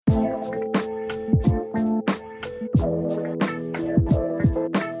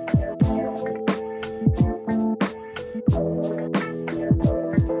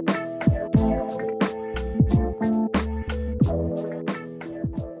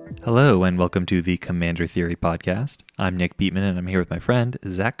Hello, and welcome to the Commander Theory podcast. I'm Nick Beatman, and I'm here with my friend,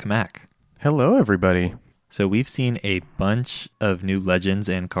 Zach Kamak. Hello, everybody. So we've seen a bunch of new legends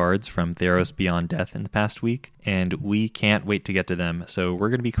and cards from Theros Beyond Death in the past week, and we can't wait to get to them, so we're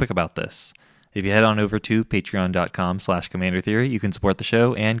going to be quick about this. If you head on over to patreon.com/commandertheory, you can support the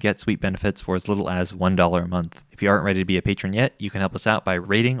show and get sweet benefits for as little as $1 a month. If you aren't ready to be a patron yet, you can help us out by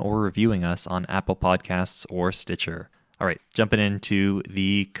rating or reviewing us on Apple Podcasts or Stitcher. All right, jumping into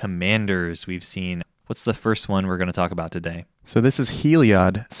the commanders we've seen. What's the first one we're going to talk about today? So this is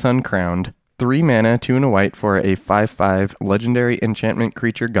Heliod, Sun-Crowned. 3 mana, 2 and a white for a 5/5 legendary enchantment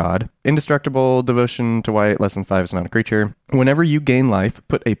creature god. Indestructible, devotion to white, less than 5 is not a creature. Whenever you gain life,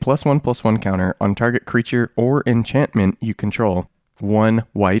 put a +1/+1 counter on target creature or enchantment you control. 1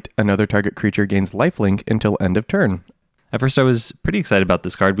 white, another target creature gains lifelink until end of turn. At first, I was pretty excited about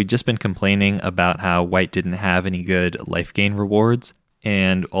this card. We'd just been complaining about how white didn't have any good life gain rewards.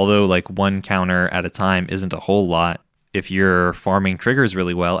 And although like 1 counter at a time isn't a whole lot, if you're farming triggers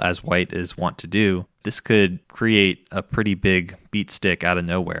really well, as white is wont to do, this could create a pretty big beat stick out of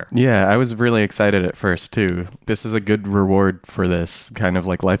nowhere. Yeah, I was really excited at first too. This is a good reward for this kind of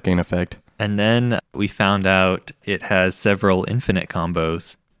like life gain effect. And then we found out it has several infinite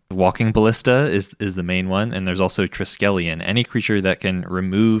combos. Walking Ballista is the main one, and there's also Triskelion, any creature that can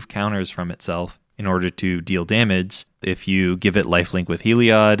remove counters from itself in order to deal damage. If you give it lifelink with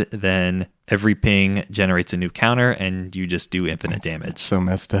Heliod, then every ping generates a new counter, and you just do infinite damage. So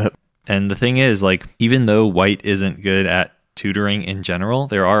messed up. And the thing is, like, even though white isn't good at tutoring in general,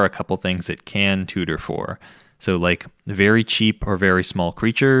 there are a couple things it can tutor for. So, like, very cheap or very small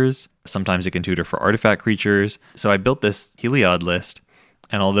creatures. Sometimes it can tutor for artifact creatures. So I built this Heliod list.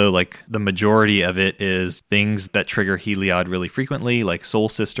 And although like the majority of it is things that trigger Heliod really frequently, like Soul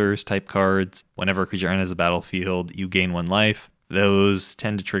Sisters type cards, whenever a creature enters the battlefield, you gain 1 life. Those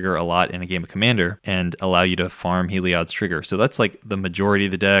tend to trigger a lot in a game of Commander and allow you to farm Heliod's trigger. So that's like the majority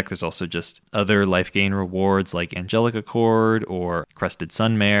of the deck. There's also just other life gain rewards like Angelic Accord or Crested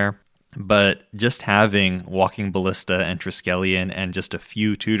Sunmare. But just having Walking Ballista and Triskelion and just a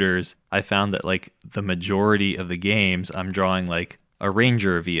few tutors, I found that like the majority of the games I'm drawing like a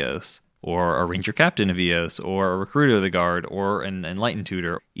Ranger of Eos, or a Ranger Captain of Eos, or a Recruiter of the Guard, or an Enlightened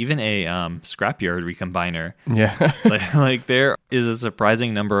Tutor, even a Scrapyard Recombiner. Yeah. like there is a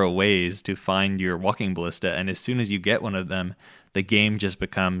surprising number of ways to find your Walking Ballista, and as soon as you get one of them, the game just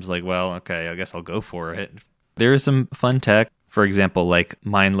becomes like, well, okay, I guess I'll go for it. There is some fun tech. For example, like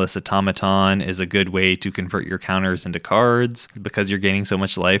Mindless Automaton is a good way to convert your counters into cards, because you're gaining so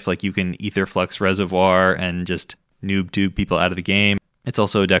much life, like you can Aetherflux Reservoir and just noob tube people out of the game. It's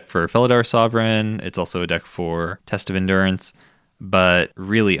also a deck for Felidar Sovereign. It's also a deck for Test of Endurance. But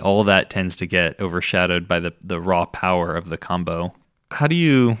really, all that tends to get overshadowed by the raw power of the combo. How do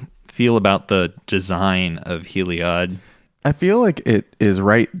you feel about the design of Heliod? I feel like it is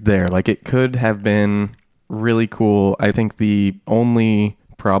right there. Like it could have been really cool. I think the only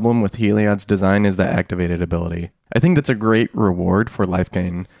problem with Heliod's design is that activated ability. I think that's a great reward for life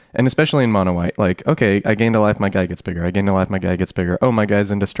gain. And especially in mono white, like, okay, I gained a life, my guy gets bigger. I gained a life, my guy gets bigger. Oh, my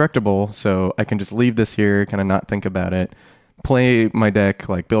guy's indestructible, so I can just leave this here, kind of not think about it, play my deck,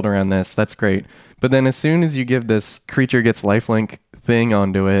 like build around this. That's great. But then as soon as you give this creature gets lifelink thing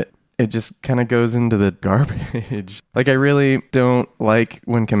onto it, it just kind of goes into the garbage. Like, I really don't like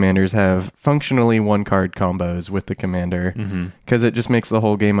when commanders have functionally 1-card combos with the commander, because it just makes the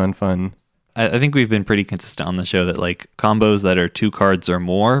whole game unfun. I think we've been pretty consistent on the show that like combos that are 2 cards or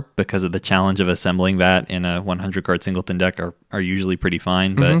more, because of the challenge of assembling that in a 100-card singleton deck, are usually pretty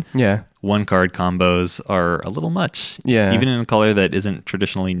fine. But yeah, 1-card combos are a little much. Yeah. Even in a color that isn't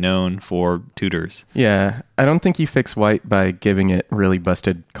traditionally known for tutors. Yeah. I don't think you fix white by giving it really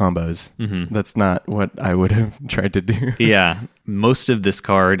busted combos. That's not what I would have tried to do. Yeah. Most of this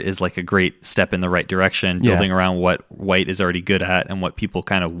card is like a great step in the right direction, building around what white is already good at and what people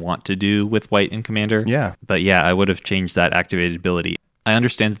kind of want to do with white in Commander. Yeah. But yeah, I would have changed that activated ability. I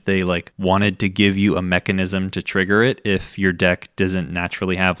understand that they like wanted to give you a mechanism to trigger it if your deck doesn't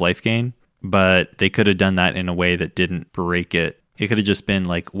naturally have life gain, but they could have done that in a way that didn't break it. It could have just been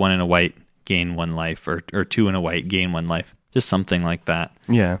like 1 in a white, gain 1 life, or 2 in a white, gain 1 life. Just something like that.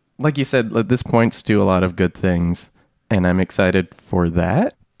 Yeah. Like you said, this points to a lot of good things, and I'm excited for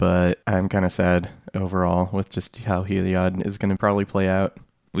that, but I'm kind of sad overall with just how Heliod is going to probably play out.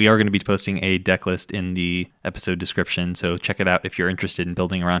 We are going to be posting a deck list in the episode description, so check it out if you're interested in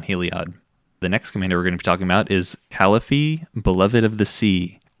building around Heliod. The next commander we're going to be talking about is Callaphe, Beloved of the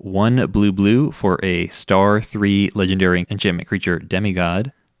Sea. 1 blue for a star 3 legendary enchantment creature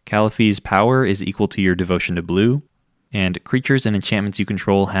demigod. Callaphe's power is equal to your devotion to blue. And creatures and enchantments you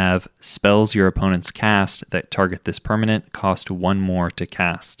control have spells your opponents cast that target this permanent cost 1 more to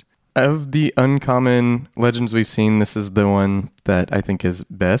cast. Of the uncommon legends we've seen, this is the one that I think is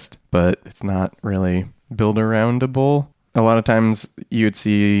best, but it's not really build-aroundable. A lot of times you would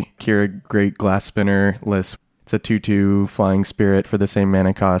see Kira Great Glass Spinner list. It's a 2/2 flying spirit for the same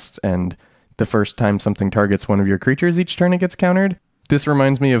mana cost, and the first time something targets one of your creatures each turn it gets countered. This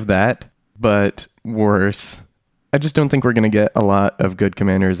reminds me of that, but worse. I just don't think we're going to get a lot of good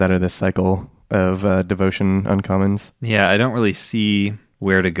commanders out of this cycle of Devotion uncommons. Yeah, I don't really see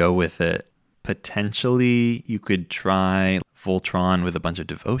where to go with it. Potentially, you could try Voltron with a bunch of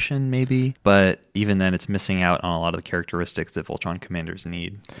Devotion, maybe, but even then, it's missing out on a lot of the characteristics that Voltron commanders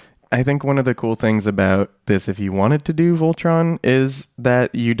need. I think one of the cool things about this, if you wanted to do Voltron, is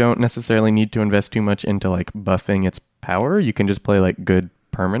that you don't necessarily need to invest too much into like buffing its power. You can just play like good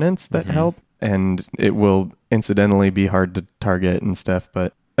permanents that help, and it will incidentally be hard to target and stuff.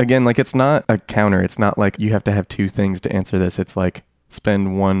 But again, like it's not a counter. It's not like you have to have 2 things to answer this. It's like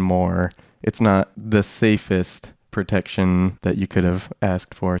spend 1 more. It's not the safest protection that you could have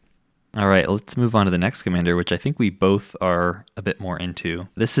asked for. All right, let's move on to the next commander, which I think we both are a bit more into.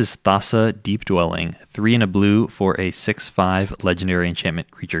 This is Thassa Deep Dwelling, 3 and a blue for a 6/5 legendary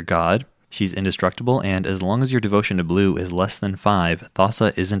enchantment creature god. She's indestructible, and as long as your devotion to blue is less than 5,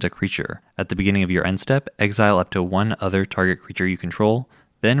 Thassa isn't a creature. At the beginning of your end step, exile up to 1 other target creature you control,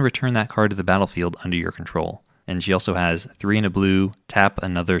 then return that card to the battlefield under your control. And she also has 3 and a blue, tap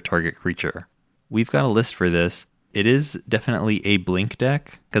another target creature. We've got a list for this. It is definitely a blink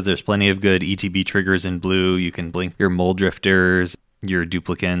deck, because there's plenty of good ETB triggers in blue. You can blink your Mold Drifters, your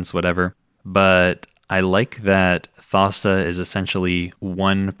Duplicants, whatever. But I like that Thassa is essentially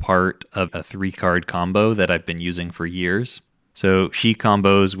one part of a 3-card combo that I've been using for years. So she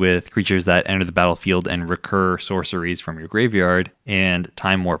combos with creatures that enter the battlefield and recur sorceries from your graveyard and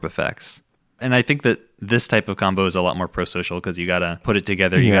time warp effects. And I think that this type of combo is a lot more pro-social because you got to put it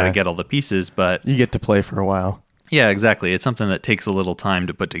together, you got to get all the pieces, but you get to play for a while. Yeah, exactly. It's something that takes a little time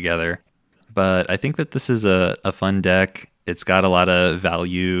to put together. But I think that this is a fun deck. It's got a lot of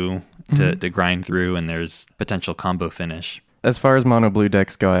value to grind through, and there's potential combo finish. As far as mono blue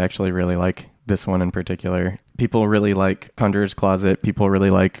decks go, I actually really like this one in particular. People really like Conjurer's Closet. People really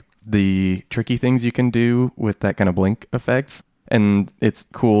like the tricky things you can do with that kind of blink effects. And it's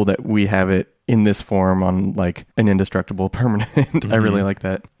cool that we have it in this form on like an indestructible permanent. I really like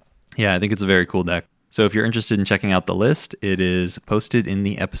that. Yeah, I think it's a very cool deck. So if you're interested in checking out the list, it is posted in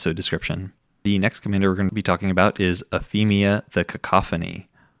the episode description. The next commander we're going to be talking about is Ephemia the Cacophony.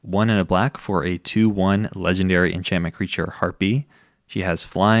 1 and a black for a 2/1 legendary enchantment creature Harpy. She has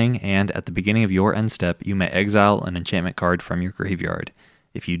flying, and at the beginning of your end step, you may exile an enchantment card from your graveyard.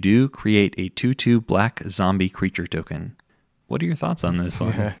 If you do, create a 2/2 black zombie creature token. What are your thoughts on this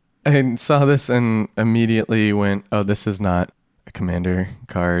one? Yeah. I saw this and immediately went, oh, this is not a commander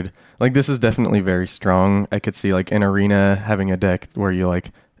card. Like, this is definitely very strong. I could see, like, in Arena having a deck where you,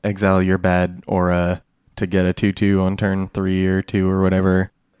 like, exile your bad aura to get a 2/2 on turn 3 or 2 or whatever.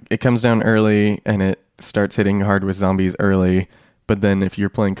 It comes down early and it starts hitting hard with zombies early. But then if you're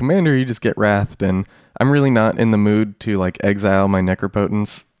playing commander, you just get wrathed. And I'm really not in the mood to, like, exile my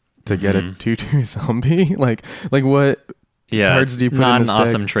Necropotence to get a 2/2 zombie. like what cards do you put in this deck? Not an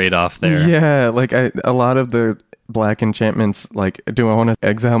awesome trade-off there. Yeah, like a lot of the black enchantments, like, do I want to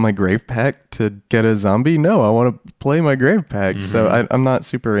exile my Grave Pack to get a zombie? No, I want to play my Grave Pack. So I'm not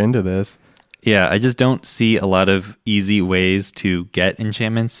super into this. Yeah, I just don't see a lot of easy ways to get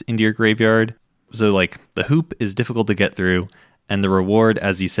enchantments into your graveyard. So, like, the hoop is difficult to get through, and the reward,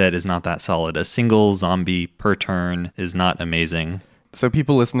 as you said, is not that solid. A single zombie per turn is not amazing. So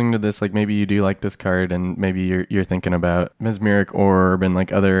people listening to this, like, maybe you do like this card, and maybe you're thinking about Mesmeric Orb and,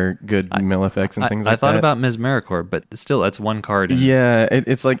 like, other good mill effects and things like that. I thought about Mesmeric Orb, but still, that's one card. Yeah,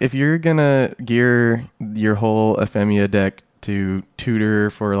 it's like, if you're gonna gear your whole Ephemia deck to tutor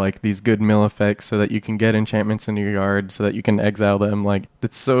for, like, these good mill effects so that you can get enchantments into your yard, so that you can exile them, like,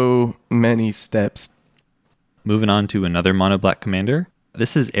 it's so many steps. Moving on to another mono black commander.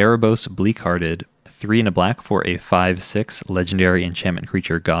 This is Erebos Bleakhearted. 3 and a black for a 5/6 legendary enchantment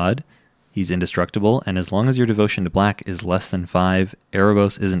creature god. He's indestructible, and as long as your devotion to black is less than 5,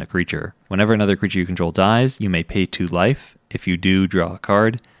 Erebos isn't a creature. Whenever another creature you control dies, you may pay 2 life. If you do, draw a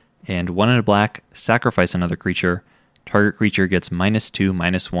card. And 1 and a black, sacrifice another creature. Target creature gets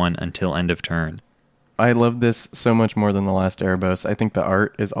 -2/-1 until end of turn. I love this so much more than the last Erebos. I think the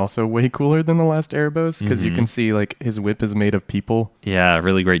art is also way cooler than the last Erebos, because you can see, like, his whip is made of people. Yeah,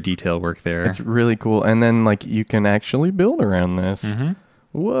 really great detail work there. It's really cool. And then, like, you can actually build around this.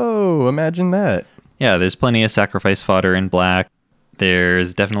 Whoa, imagine that. Yeah, there's plenty of sacrifice fodder in black.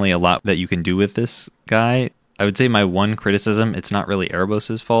 There's definitely a lot that you can do with this guy. I would say my one criticism, it's not really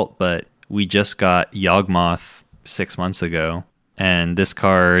Erebos' fault, but we just got Yawgmoth 6 months ago, and this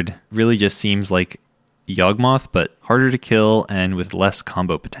card really just seems like Yawgmoth, but harder to kill and with less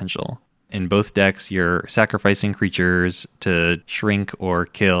combo potential. In both decks, you're sacrificing creatures to shrink or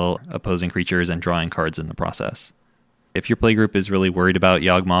kill opposing creatures and drawing cards in the process. If your playgroup is really worried about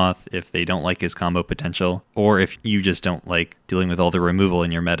Yawgmoth, if they don't like his combo potential, or if you just don't like dealing with all the removal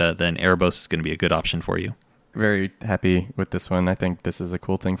in your meta, then Erebos is going to be a good option for you. Very happy with this one. I think this is a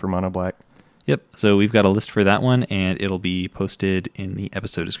cool thing for Mono Black. Yep, so we've got a list for that one, and it'll be posted in the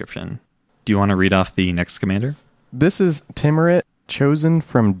episode description. Do you want to read off the next commander? This is Tymaret, Chosen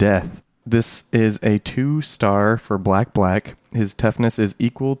from Death. This is a 2-star for black. His toughness is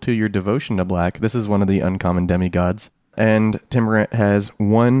equal to your devotion to black. This is one of the uncommon demigods. And Tymaret has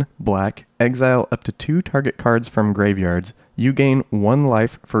 1 black, exile up to 2 target cards from graveyards. You gain 1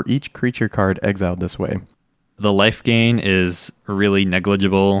 life for each creature card exiled this way. The life gain is really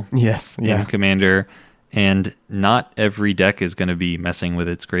negligible in Commander, and not every deck is going to be messing with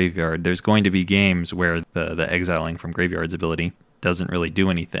its graveyard. There's going to be games where the exiling from graveyards ability doesn't really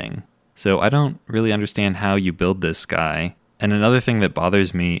do anything. So I don't really understand how you build this guy. And another thing that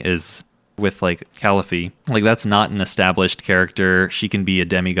bothers me is with like Callaphe, like that's not an established character. She can be a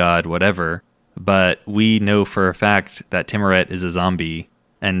demigod, whatever. But we know for a fact that Tymaret is a zombie,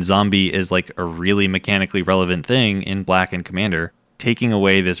 and zombie is like a really mechanically relevant thing in Black and Commander. Taking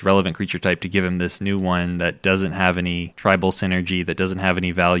away this relevant creature type to give him this new one that doesn't have any tribal synergy, that doesn't have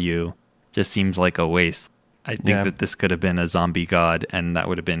any value, just seems like a waste. I think that this could have been a zombie god, and that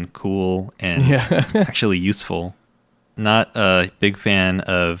would have been cool and actually useful. Not a big fan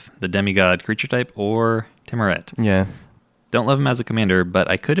of the demigod creature type or Tymaret. Yeah. Don't love him as a commander, but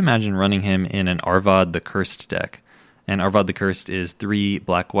I could imagine running him in an Arvad the Cursed deck. And Arvad the Cursed is 3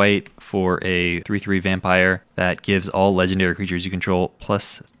 black-white for a 3/3 vampire that gives all legendary creatures you control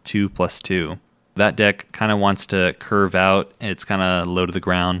 +2/+2. That deck kind of wants to curve out. It's kind of low to the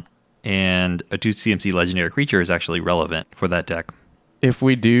ground. And a 2 CMC legendary creature is actually relevant for that deck. If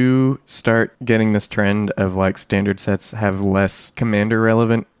we do start getting this trend of like standard sets have less commander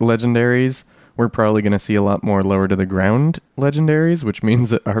relevant legendaries, we're probably going to see a lot more lower to the ground legendaries, which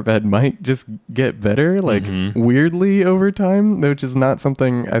means that Arvad might just get better, like weirdly over time, which is not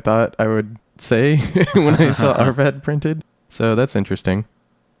something I thought I would say when I saw Arvad printed. So that's interesting.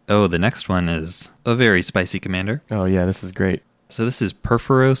 Oh, the next one is a very spicy commander. Oh yeah, this is great. So this is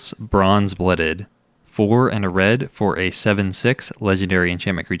Purphoros Bronze-Blooded. 4 and a red for a 7/6 legendary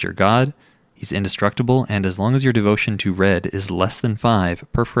enchantment creature god. He's indestructible, and as long as your devotion to red is less than 5,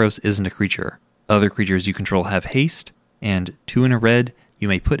 Purphoros isn't a creature. Other creatures you control have haste, and 2 and a red, you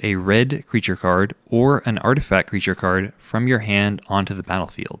may put a red creature card or an artifact creature card from your hand onto the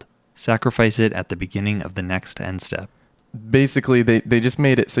battlefield. Sacrifice it at the beginning of the next end step. Basically, they just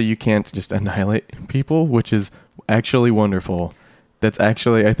made it so you can't just annihilate people, which is actually wonderful. That's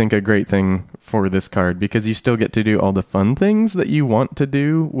actually, I think, a great thing for this card, because you still get to do all the fun things that you want to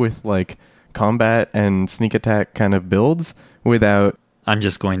do with like combat and sneak attack kind of builds without... I'm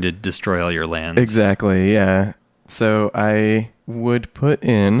just going to destroy all your lands. Exactly, yeah. So I would put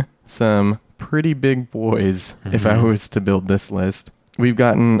in some pretty big boys if I was to build this list. We've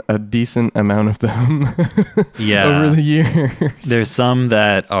gotten a decent amount of them over the years. There's some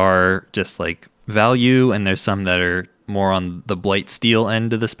that are just like value, and there's some that are more on the Blight Steel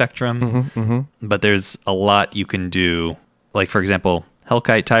end of the spectrum. But there's a lot you can do. Like, for example,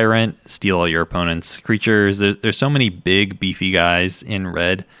 Hellkite Tyrant, steal all your opponent's creatures. There's so many big, beefy guys in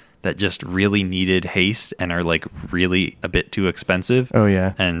red that just really needed haste and are like really a bit too expensive. Oh,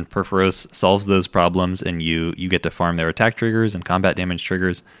 yeah. And Purphoros solves those problems, and you get to farm their attack triggers and combat damage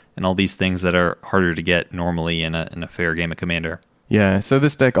triggers and all these things that are harder to get normally in a fair game of Commander. Yeah, so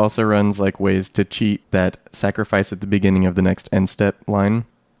this deck also runs like ways to cheat that sacrifice at the beginning of the next end step line.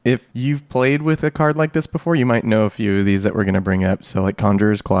 If you've played with a card like this before, you might know a few of these that we're going to bring up. So like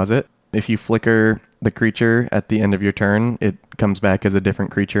Conjurer's Closet. If you flicker the creature at the end of your turn, it comes back as a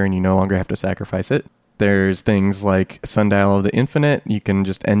different creature and you no longer have to sacrifice it. There's things like Sundial of the Infinite. You can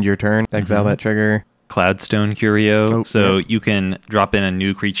just end your turn, exile that trigger. Cloudstone Curio. You can drop in a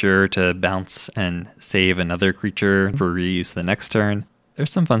new creature to bounce and save another creature for reuse the next turn.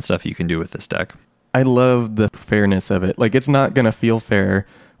 There's some fun stuff you can do with this deck. I love the fairness of it. Like, it's not going to feel fair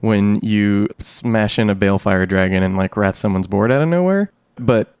when you smash in a Balefire Dragon and like wrath someone's board out of nowhere,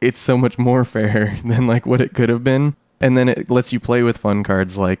 but it's so much more fair than like what it could have been. And then it lets you play with fun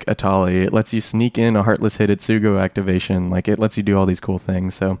cards like Atali. It lets you sneak in a Heartless Hidetsugu activation. Like, it lets you do all these cool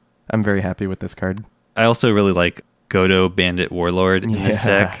things. So I'm very happy with this card. I also really like Godo Bandit Warlord in this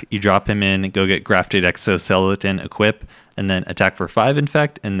deck. You drop him in, go get Grafted Exoskeleton equip, and then attack for 5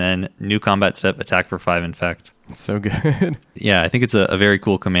 infect, and then new combat step, attack for 5 infect. It's so good. Yeah, I think it's a very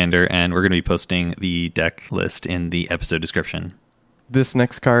cool commander, and we're going to be posting the deck list in the episode description. This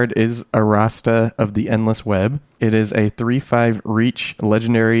next card is Arasta of the Endless Web. It is a 3/5 reach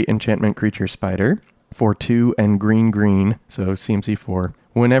legendary enchantment creature spider for 2 and green, so CMC 4.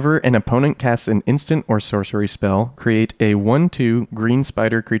 Whenever an opponent casts an instant or sorcery spell, create a 1/2 green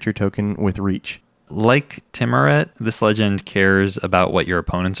spider creature token with reach. Like Timoret, this legend cares about what your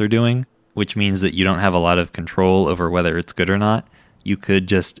opponents are doing, which means that you don't have a lot of control over whether it's good or not. You could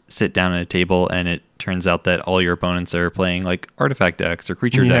just sit down at a table and it turns out that all your opponents are playing like artifact decks or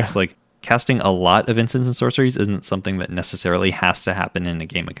creature decks. Like casting a lot of instants and sorceries isn't something that necessarily has to happen in a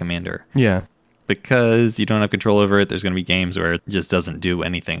game of Commander. Yeah. Because you don't have control over it, there's going to be games where it just doesn't do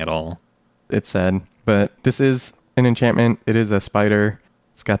anything at all. It's sad, but this is an enchantment. It is a spider.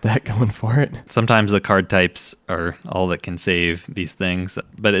 It's got that going for it. Sometimes the card types are all that can save these things,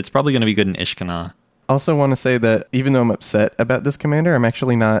 but it's probably going to be good in Ishkana. Also want to say that even though I'm upset about this commander, I'm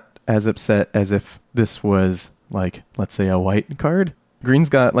actually not as upset as if this was, like, let's say a white card. Green's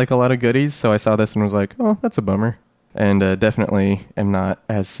got, like, a lot of goodies, so I saw this and was like, oh, that's a bummer. And definitely am not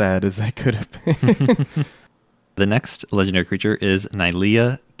as sad as I could have been. The next legendary creature is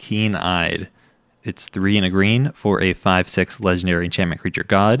Nylea, Keen-Eyed. It's 3 and a green for a 5/6 legendary enchantment creature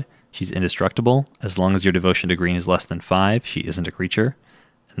god. She's indestructible. As long as your devotion to green is less than 5, she isn't a creature.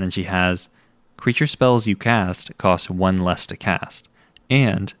 And then she has creature spells you cast cost 1 less to cast.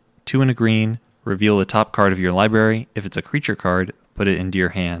 And 2 and a green, reveal the top card of your library. If it's a creature card, put it into your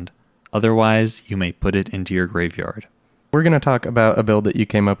hand. Otherwise, you may put it into your graveyard. We're going to talk about a build that you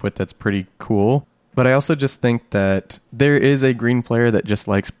came up with that's pretty cool. But I also just think that there is a green player that just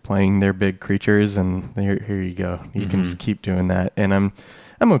likes playing their big creatures, and here you go. You can just keep doing that, and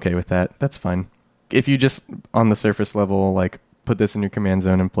I'm okay with that. That's fine. If you just, on the surface level, like, put this in your command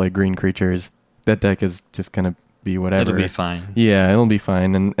zone and play green creatures, that deck is just going to be whatever. It'll be fine. Yeah, it'll be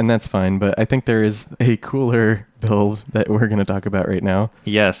fine, and that's fine. But I think there is a cooler build that we're going to talk about right now.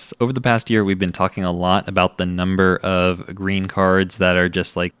 Yes. Over the past year, we've been talking a lot about the number of green cards that are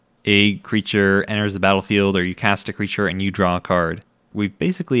just like a creature enters the battlefield, or you cast a creature and you draw a card. We've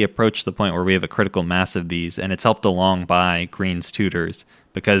basically approached the point where we have a critical mass of these, and it's helped along by Green's tutors.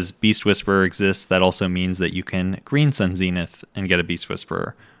 Because Beast Whisperer exists, that also means that you can Green Sun Zenith and get a Beast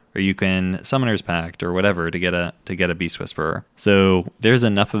Whisperer, or you can Summoner's Pact or whatever to get a Beast Whisperer. So there's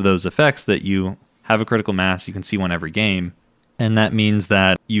enough of those effects that you have a critical mass, you can see one every game. And that means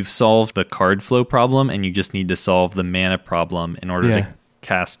that you've solved the card flow problem, and you just need to solve the mana problem in order to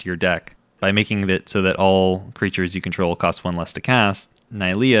cast your deck. By making it so that all creatures you control cost 1 less to cast,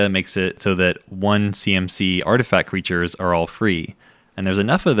 Nylea makes it so that 1 CMC artifact creatures are all free. And there's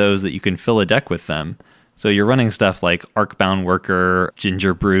enough of those that you can fill a deck with them. So you're running stuff like Arcbound Worker,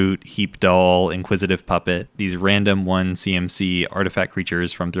 Ginger Brute, Heap Doll, Inquisitive Puppet, these random 1 CMC artifact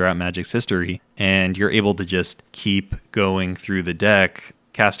creatures from throughout Magic's history, and you're able to just keep going through the deck,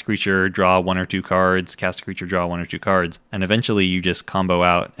 cast a creature, draw 1 or 2 cards, cast a creature, draw 1 or 2 cards, and eventually you just combo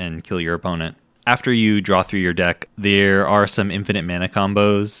out and kill your opponent. After you draw through your deck, there are some infinite mana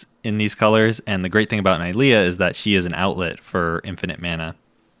combos in these colors, and the great thing about Nylea is that she is an outlet for infinite mana.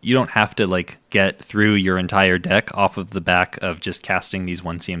 You don't have to get through your entire deck off of the back of just casting these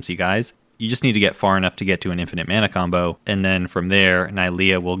 1 CMC guys. You just need to get far enough to get to an infinite mana combo, and then from there,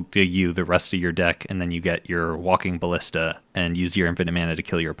 Nylea will dig you the rest of your deck, and then you get your Walking Ballista and use your infinite mana to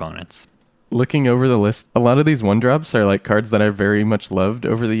kill your opponents. Looking over the list, a lot of these 1-drops are like cards that I've very much loved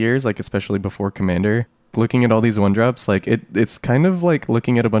over the years, like especially before Commander. Looking at all these 1-drops, it's kind of like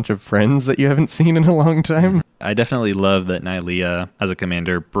looking at a bunch of friends that you haven't seen in a long time. I definitely love that Nylea, as a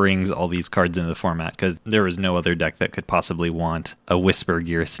commander, brings all these cards into the format, because there is no other deck that could possibly want a Whisper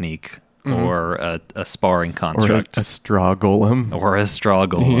Gear Sneak, or a Sparring Construct. Or a Straw Golem. Or a Straw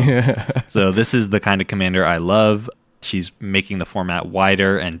Golem. Yeah. So this is the kind of commander I love. She's making the format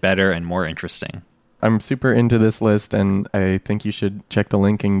wider and better and more interesting. I'm super into this list, and I think you should check the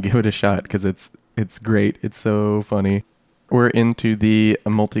link and give it a shot, because it's great. It's so funny. We're into the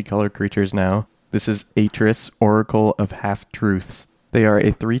multicolor creatures now. This is Atris, Oracle of Half-Truths. They are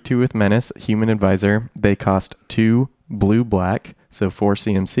a 3/2 with Menace, Human Advisor. They cost 2 blue-black, so 4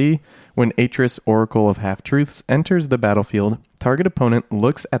 CMC. When Atris, Oracle of Half-Truths enters the battlefield, target opponent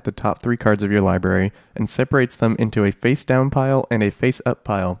looks at the top 3 cards of your library and separates them into a face-down pile and a face-up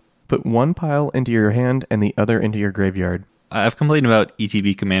pile. Put 1 pile into your hand and the other into your graveyard. I've complained about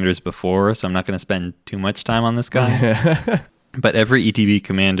ETB commanders before, so I'm not going to spend too much time on this guy. But every ETB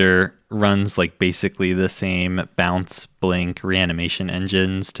commander runs like basically the same bounce, blink, reanimation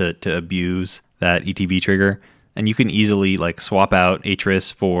engines to abuse that ETB trigger. And you can easily like swap out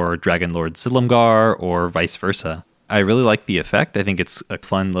Atris for Dragonlord Silumgar or vice versa. I really like the effect. I think it's a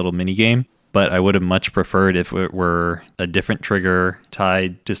fun little mini game, but I would have much preferred if it were a different trigger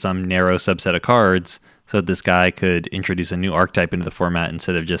tied to some narrow subset of cards so that this guy could introduce a new archetype into the format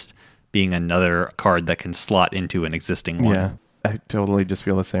instead of just being another card that can slot into an existing one. Yeah, I totally just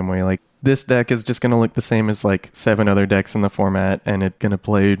feel the same way. Like, this deck is just going to look the same as like 7 other decks in the format, and it's going to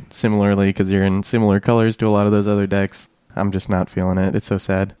play similarly because you're in similar colors to a lot of those other decks. I'm just not feeling it. It's so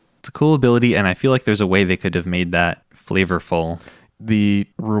sad. It's a cool ability, and I feel like there's a way they could have made that flavorful. The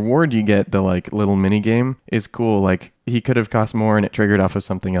reward you get, the like little mini game, is cool. Like, he could have cost more and it triggered off of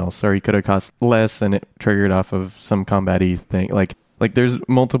something else, or he could have cost less and it triggered off of some combat-y thing. Like there's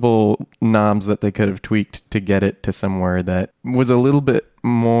multiple knobs that they could have tweaked to get it to somewhere that was a little bit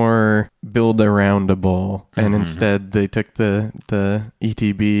more build-aroundable, and instead they took the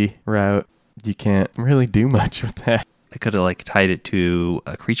ETB route. You can't really do much with that. They could have like tied it to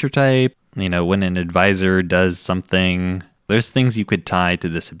a creature type. You know, when an advisor does something, there's things you could tie to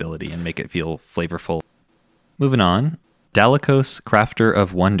this ability and make it feel flavorful. Moving on, Dalakos, Crafter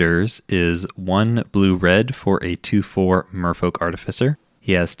of Wonders is 1 blue-red for a 2/4 Merfolk Artificer.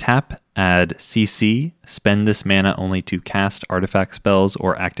 He has tap, add CC, spend this mana only to cast artifact spells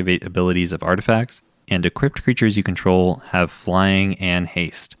or activate abilities of artifacts, and equipped creatures you control have flying and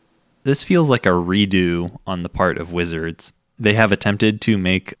haste. This feels like a redo on the part of Wizards. They have attempted to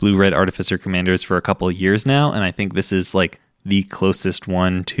make blue-red Artificer commanders for a couple of years now, and I think this is like the closest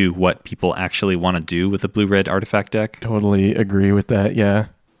one to what people actually want to do with a blue-red artifact deck. Totally agree with that, yeah.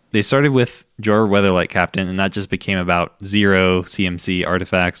 They started with Jor Weatherlight Captain, and that just became about 0 CMC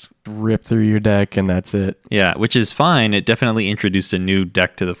artifacts. Rip through your deck, and that's it. Yeah, which is fine. It definitely introduced a new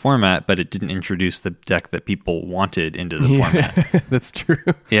deck to the format, but it didn't introduce the deck that people wanted into the format. That's true.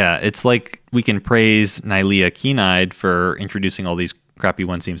 Yeah, it's like we can praise Nylea Keen-Eyed for introducing all these crappy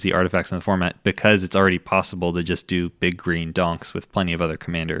 1 CMC artifacts in the format because it's already possible to just do big green donks with plenty of other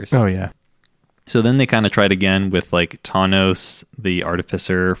commanders. Oh, yeah. So then they kind of tried again with like Tawnos, the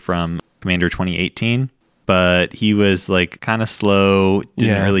Artificer from Commander 2018, but he was like kind of slow,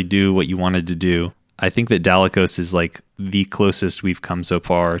 didn't really do what you wanted to do. I think that Dalakos is like the closest we've come so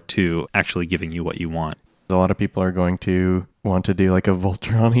far to actually giving you what you want. A lot of people are going to want to do like a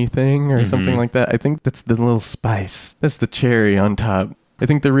Voltron-y thing or something like that. I think that's the little spice. That's the cherry on top. I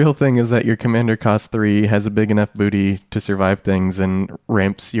think the real thing is that your commander costs 3, has a big enough booty to survive things, and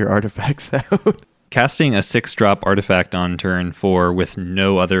ramps your artifacts out. Casting a 6-drop artifact on turn 4 with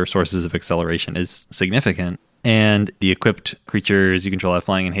no other sources of acceleration is significant. And the equipped creatures you control have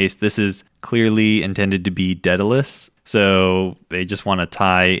flying and haste. This is clearly intended to be Daedalus, so they just want to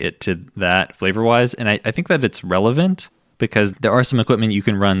tie it to that flavor-wise. And I think that it's relevant because there are some equipment you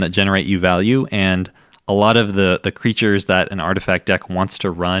can run that generate you value, and a lot of the creatures that an artifact deck wants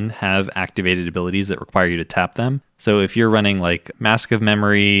to run have activated abilities that require you to tap them. So if you're running like Mask of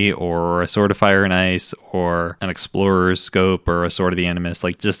Memory or a Sword of Fire and Ice or an Explorer's Scope or a Sword of the Animist,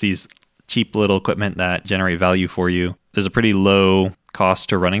 like just these cheap little equipment that generate value for you, there's a pretty low cost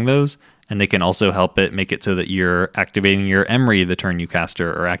to running those. And they can also help it make it so that you're activating your Emry the turn you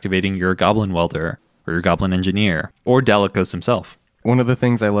caster, or activating your Goblin Welder or your Goblin Engineer or Dalakos himself. One of the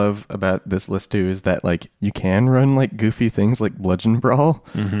things I love about this list too is that like you can run like goofy things like Bludgeon Brawl,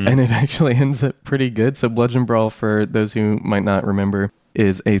 and it actually ends up pretty good. So Bludgeon Brawl, for those who might not remember,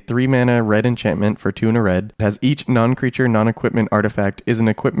 is a 3-mana red enchantment for 2 and a red. It has each non-creature, non-equipment artifact is an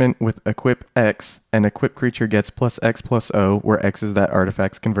equipment with equip X, and equip creature gets +X+O, where X is that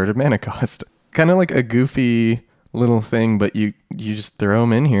artifact's converted mana cost. Kind of like a goofy little thing, but you just throw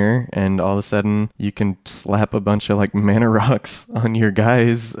them in here, and all of a sudden you can slap a bunch of like mana rocks on your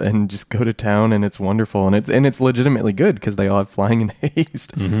guys and just go to town, and it's wonderful, and it's legitimately good because they all have flying and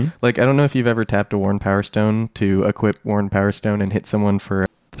haste. Like, I don't know if you've ever tapped a Worn Power Stone to equip Worn Power Stone and hit someone for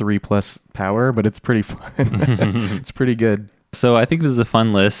 3+ power, but it's pretty fun. It's pretty good. So I think this is a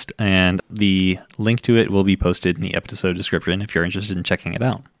fun list, and the link to it will be posted in the episode description if you're interested in checking it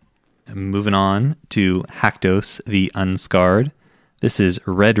out. Moving on to Haktos the Unscarred. This is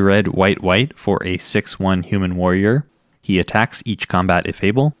red, white for a 6/1 human warrior. He attacks each combat if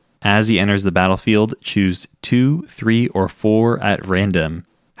able. As he enters the battlefield, choose 2, 3, or 4 at random.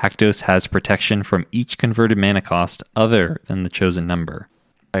 Haktos has protection from each converted mana cost other than the chosen number.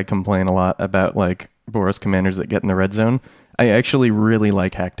 I complain a lot about like Boros commanders that get in the red zone. I actually really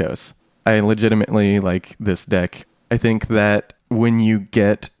like Haktos. I legitimately like this deck. I think that when you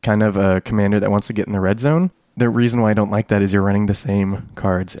get kind of a commander that wants to get in the red zone, the reason why I don't like that is you're running the same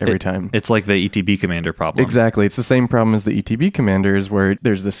cards every time. It's like the ETB commander problem. Exactly. It's the same problem as the ETB commanders, where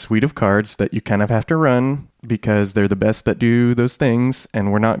there's this suite of cards that you kind of have to run because they're the best that do those things,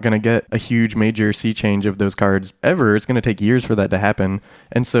 and we're not going to get a huge major sea change of those cards ever. It's going to take years for that to happen.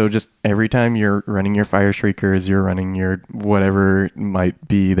 And so just every time you're running your Fire Shriekers, you're running your whatever it might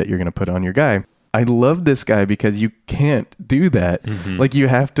be that you're going to put on your guy. I love this guy because you can't do that. Like, you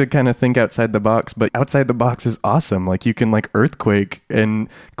have to kind of think outside the box, but outside the box is awesome. Like, you can like Earthquake and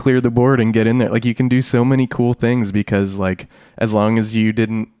clear the board and get in there. Like, you can do so many cool things because, like, as long as you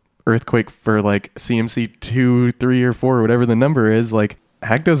didn't Earthquake for like CMC 2, 3, or 4, or whatever the number is, like,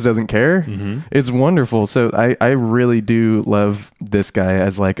 Haktos doesn't care. It's wonderful. So I really do love this guy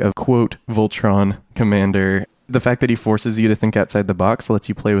as like a quote Voltron commander. The fact that he forces you to think outside the box lets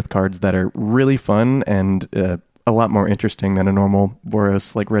you play with cards that are really fun and a lot more interesting than a normal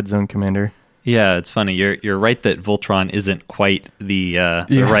Boros like Red Zone commander. Yeah, it's funny. You're right that Voltron isn't quite the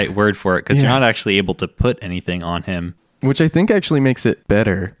right word for it, because you're not actually able to put anything on him. Which I think actually makes it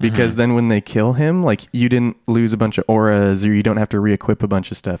better, because then when they kill him, like, you didn't lose a bunch of auras, or you don't have to re-equip a bunch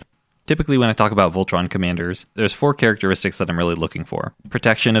of stuff. Typically, when I talk about Voltron commanders, there's 4 characteristics that I'm really looking for.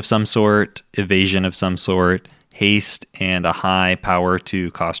 Protection of some sort, evasion of some sort, haste, and a high power to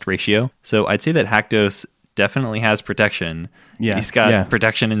cost ratio. So I'd say that Haktos definitely has protection. Yeah. He's got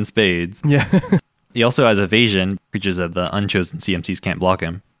protection in spades. Yeah. He also has evasion. Creatures of the unchosen CMCs can't block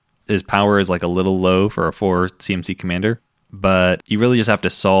him. His power is like a little low for a 4 CMC commander, but you really just have to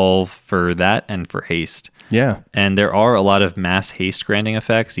solve for that and for haste. Yeah. And there are a lot of mass haste granting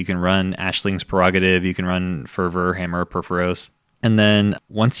effects. You can run Ashling's Prerogative, you can run Fervor, Hammer, Perforos. And then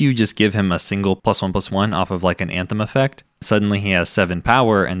once you just give him a single +1/+1 off of like an Anthem effect, suddenly he has 7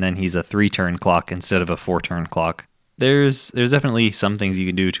 power, and then he's a 3-turn clock instead of a 4-turn clock. There's definitely some things you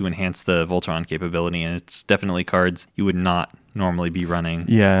can do to enhance the Voltron capability, and it's definitely cards you would not normally be running.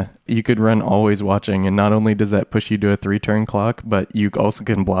 Yeah, you could run Always Watching, and not only does that push you to a 3-turn clock, but you also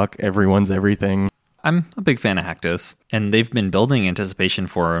can block everyone's everything. I'm a big fan of Haktos, and they've been building anticipation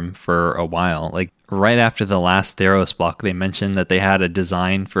for him for a while. Like, right after the last Theros block, they mentioned that they had a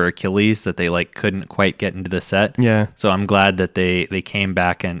design for Achilles that they like couldn't quite get into the set. Yeah. So I'm glad that they came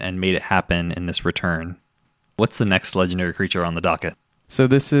back and made it happen in this return. What's the next legendary creature on the docket? So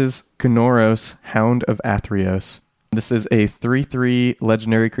this is Kanoros, Hound of Athreos. This is a 3/3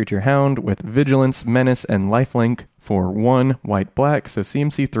 legendary creature hound with Vigilance, Menace, and Lifelink for 1 white-black, so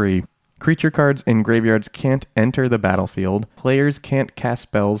CMC 3. Creature cards in graveyards can't enter the battlefield. Players can't cast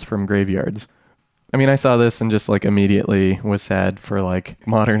spells from graveyards. I mean, I saw this and just like immediately was sad for like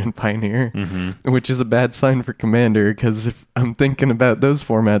Modern and Pioneer, which is a bad sign for Commander, because if I'm thinking about those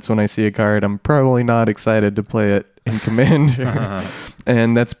formats when I see a card, I'm probably not excited to play it in Commander.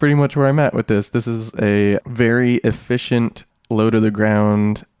 And that's pretty much where I'm at with this. This is a very efficient,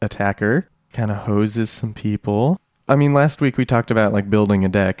 low-to-the-ground attacker. Kind of hoses some people. I mean, last week we talked about like building a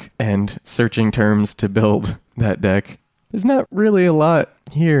deck and searching terms to build that deck. There's not really a lot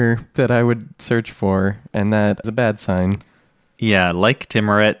here that I would search for, and that's a bad sign. Yeah, like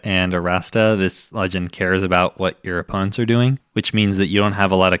Timoret and Arasta, this legend cares about what your opponents are doing, which means that you don't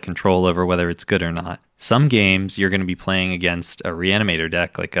have a lot of control over whether it's good or not. Some games you're going to be playing against a Reanimator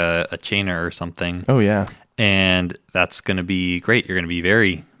deck, like a Chainer or something. Oh, yeah. And that's going to be great. You're going to be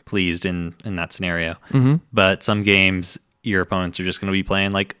very pleased in that scenario. But some games, your opponents are just going to be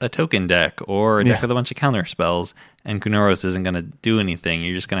playing like a token deck or a deck with a bunch of counter spells, and Kanoros isn't going to do anything.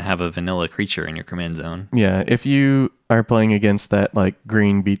 You're just going to have a vanilla creature in your command zone. Yeah, if you are playing against that like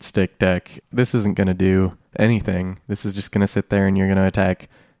green beat stick deck, this isn't going to do anything. This is just going to sit there and you're going to attack,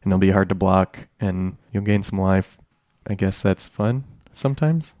 and it'll be hard to block, and you'll gain some life. I guess that's fun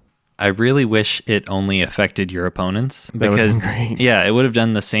sometimes. I really wish it only affected your opponents, That because would've been great. Yeah, it would have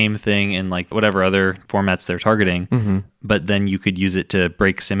done the same thing in like whatever other formats they're targeting, but then you could use it to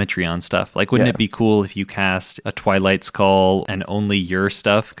break symmetry on stuff. Like, wouldn't it be cool if you cast a Twilight's Call and only your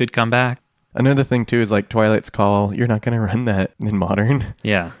stuff could come back? Another thing too is like Twilight's Call. You're not going to run that in Modern.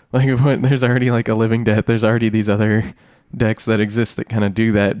 Yeah. Like, there's already like a Living Death. There's already these other decks that exist that kind of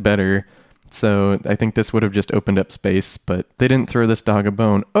do that better. So I think this would have just opened up space, but they didn't throw this dog a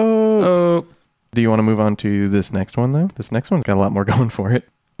bone. Oh. Do you want to move on to this next one, though? This next one's got a lot more going for it.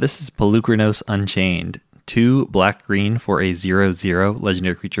 This is Pelucranos Unchained. 2 black-green for a 0/0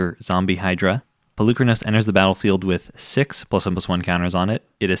 legendary creature Zombie Hydra. Pelucranos enters the battlefield with 6 +1/+1 counters on it.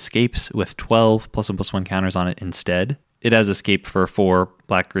 It escapes with 12 +1/+1 counters on it instead. It has escape for 4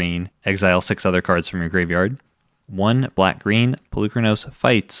 black-green. Exile 6 other cards from your graveyard. 1 black-green, Pelucranos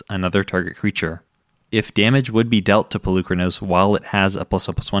fights another target creature. If damage would be dealt to Pelucranos while it has a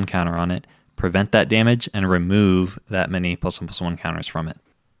 +1/+1 counter on it, prevent that damage and remove that many +1/+1 counters from it.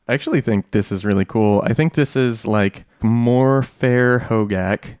 I actually think this is really cool. I think this is like more fair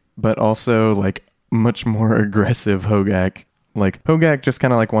Hogak, but also like much more aggressive Hogak. Like Hogak just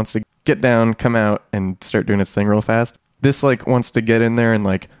kind of like wants to get down, come out, and start doing its thing real fast. This like wants to get in there and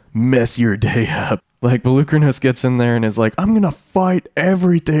like mess your day up. Like Polukranos gets in there and is like, I'm gonna fight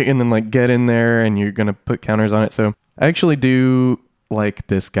everything, and then like get in there and you're gonna put counters on it. So I actually do like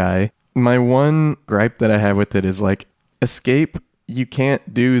this guy. My one gripe that I have with it is like escape. You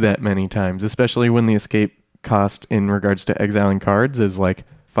can't do that many times, especially when the escape cost in regards to exiling cards is like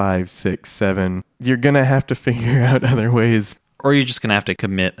 5, 6, 7. You're gonna have to figure out other ways. Or you're just going to have to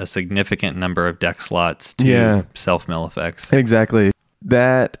commit a significant number of deck slots to self-mill effects. Exactly.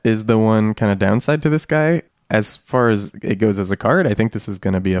 That is the one kind of downside to this guy. As far as it goes as a card, I think this is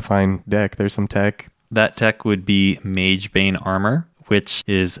going to be a fine deck. There's some tech. That tech would be Magebane Armor, which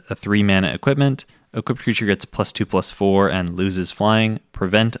is a 3-mana equipment. Equipped creature gets +2/+4 and loses flying.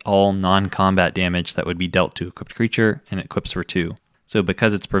 Prevent all non-combat damage that would be dealt to equipped creature, and equips for 2. So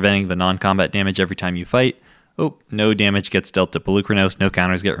because it's preventing the non-combat damage every time you fight, no damage gets dealt to Polukranos, no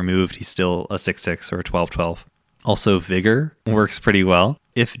counters get removed, he's still a 6/6 or a 12/12. Also, Vigor works pretty well.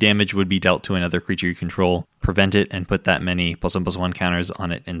 If damage would be dealt to another creature you control, prevent it and put that many +1/+1 counters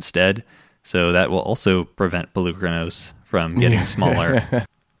on it instead. So that will also prevent Polukranos from getting smaller.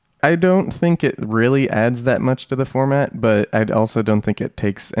 I don't think it really adds that much to the format, but I also don't think it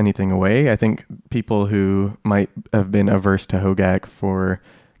takes anything away. I think people who might have been averse to Hogak for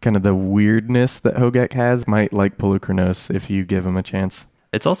kind of the weirdness that Hogak has might like Polukranos if you give him a chance.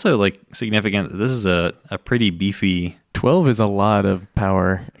 It's also like significant that this is a pretty beefy... 12 is a lot of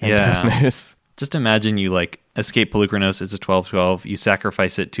power and toughness. Just imagine you like escape Polukranos, it's a 12/12, you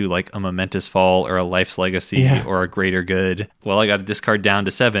sacrifice it to like a Momentous Fall or a Life's Legacy or a Greater Good. Well, I got to discard down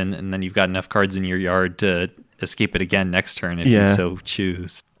to 7, and then you've got enough cards in your yard to escape it again next turn if you so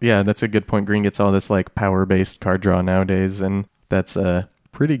choose. Yeah, that's a good point. Green gets all this like power-based card draw nowadays, and that's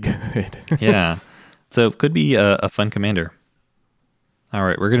pretty good. Yeah. So it could be a fun commander. All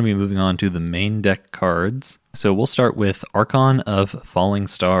right, we're going to be moving on to the main deck cards. So we'll start with Archon of Falling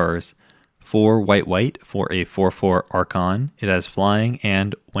Stars. 4 white for a 4/4 Archon. It has flying,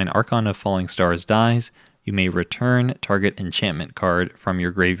 and when Archon of Falling Stars dies, you may return target enchantment card from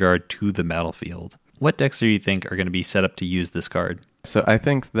your graveyard to the battlefield. What decks do you think are going to be set up to use this card? So I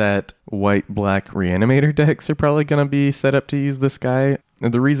think that white-black Reanimator decks are probably going to be set up to use this guy.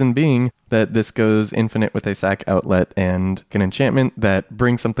 The reason being that this goes infinite with a sack outlet and an enchantment that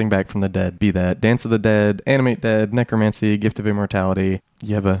brings something back from the dead. Be that Dance of the Dead, Animate Dead, Necromancy, Gift of Immortality.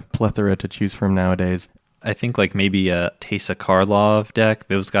 You have a plethora to choose from nowadays. I think like maybe a Teysa Karlov deck.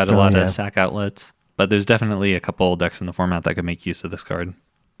 Those got a lot of sack outlets. But there's definitely a couple decks in the format that could make use of this card.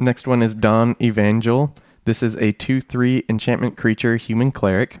 Next one is Dawn Evangel. This is a 2/3 enchantment creature human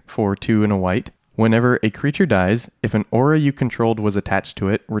cleric for 2 and a white. Whenever a creature dies, if an aura you controlled was attached to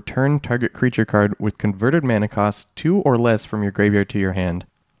it, return target creature card with converted mana cost 2 or less from your graveyard to your hand.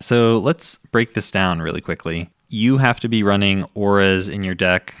 So let's break this down really quickly. You have to be running auras in your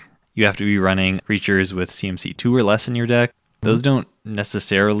deck. You have to be running creatures with CMC 2 or less in your deck. Those don't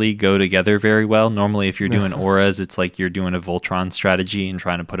necessarily go together very well. Normally, if you're doing auras, it's like you're doing a Voltron strategy and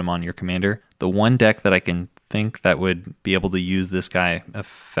trying to put them on your commander. The one deck that I can think that would be able to use this guy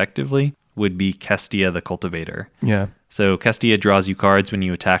effectively would be Kestia the Cultivator. Yeah. So Kestia draws you cards when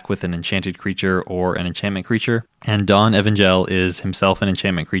you attack with an enchanted creature or an enchantment creature. And Dawn Evangel is himself an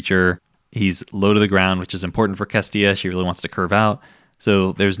enchantment creature. He's low to the ground, which is important for Kestia. She really wants to curve out.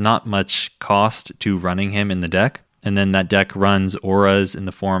 So there's not much cost to running him in the deck. And then that deck runs auras in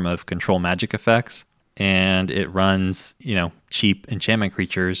the form of control magic effects. And it runs, cheap enchantment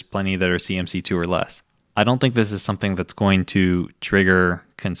creatures, plenty that are CMC 2 or less. I don't think this is something that's going to trigger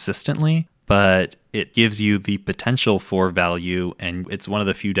consistently, but it gives you the potential for value, and it's one of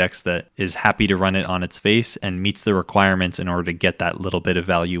the few decks that is happy to run it on its face and meets the requirements in order to get that little bit of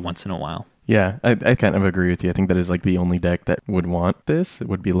value once in a while. Yeah, I kind of agree with you. I think that is like the only deck that would want this. It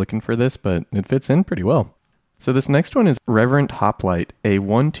would be looking for this, but it fits in pretty well. So this next one is Reverent Hoplite, a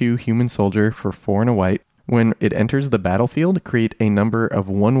 1/2 human soldier for 4 and a white. When it enters the battlefield, create a number of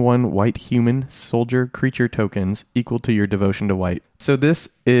 1/1 white human soldier creature tokens equal to your devotion to white. So this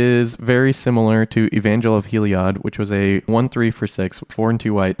is very similar to Evangel of Heliod, which was a 1/3 for 6, 4 and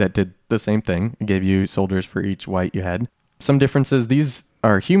 2 white that did the same thing. It gave you soldiers for each white you had. Some differences, these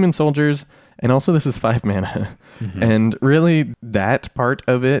are human soldiers. And also this is 5 mana. And really that part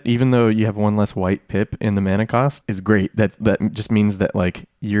of it, even though you have one less white pip in the mana cost, is great. That just means that like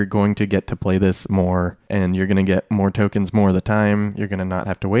you're going to get to play this more and you're going to get more tokens more of the time. You're going to not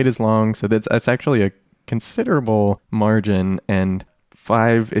have to wait as long. So that's actually a considerable margin, and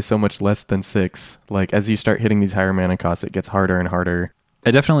 5 is so much less than 6. Like as you start hitting these higher mana costs, it gets harder and harder.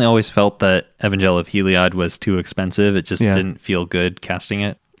 I definitely always felt that Evangel of Heliod was too expensive. It just didn't feel good casting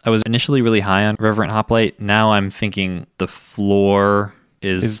it. I was initially really high on Reverent Hoplite. Now I'm thinking the floor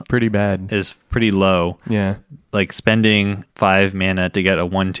is pretty bad. Is pretty low. Yeah. Like spending 5 mana to get a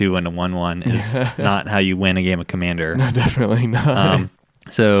 1/2 and a 1/1 is not how you win a game of Commander. No, definitely not.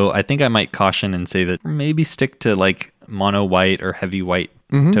 So I think I might caution and say that maybe stick to like mono white or heavy white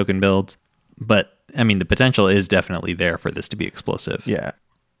token builds. But I mean, the potential is definitely there for this to be explosive. Yeah.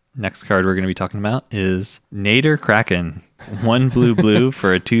 Next card we're going to be talking about is Nader Kraken. 1 blue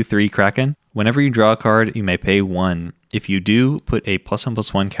for a 2/3 Kraken. Whenever you draw a card, you may pay 1. If you do, put a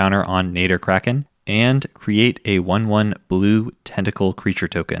 +1/+1 counter on Nader Kraken and create a 1/1 blue tentacle creature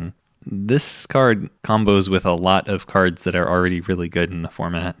token. This card combos with a lot of cards that are already really good in the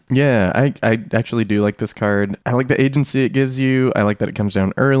format. Yeah, I actually do like this card. I like the agency it gives you. I like that it comes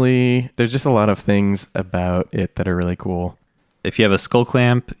down early. There's just a lot of things about it that are really cool. If you have a Skull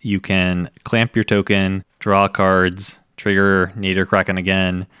Clamp, you can clamp your token, draw cards, trigger Nader Kraken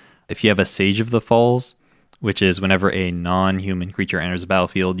again. If you have a Sage of the Falls, which is whenever a non-human creature enters the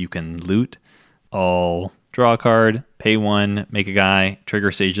battlefield, you can loot. I'll draw a card, pay 1, make a guy,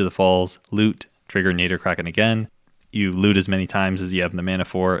 trigger Sage of the Falls, loot, trigger Nader Kraken again. You loot as many times as you have the mana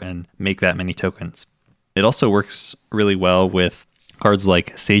for and make that many tokens. It also works really well with cards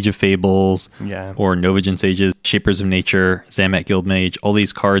like Sage of Fables or Novigen Sages, Shapers of Nature, Zamet Guildmage, all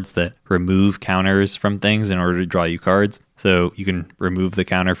these cards that remove counters from things in order to draw you cards. So you can remove the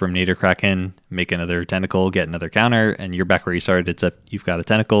counter from Nader Kraken, make another tentacle, get another counter, and you're back where you started, except you've got a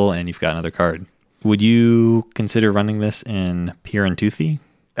tentacle and you've got another card. Would you consider running this in Pir and Toothy?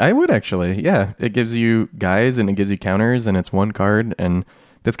 I would actually, yeah. It gives you guys and it gives you counters and it's one card. And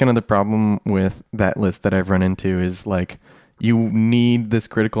that's kind of the problem with that list that I've run into is like, you need this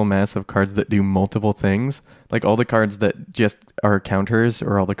critical mass of cards that do multiple things. Like all the cards that just are counters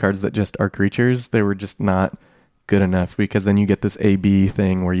or all the cards that just are creatures, they were just not good enough because then you get this A-B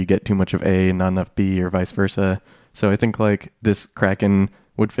thing where you get too much of A and not enough B or vice versa. So I think like this Kraken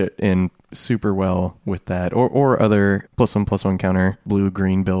would fit in super well with that or other +1/+1 counter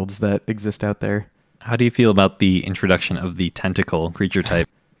blue-green builds that exist out there. How do you feel about the introduction of the tentacle creature type?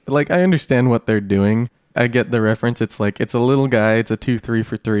 Like I understand what they're doing. I get the reference. It's like, it's a little guy. It's a 2/3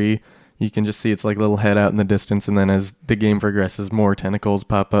 for 3. You can just see its like little head out in the distance. And then as the game progresses, more tentacles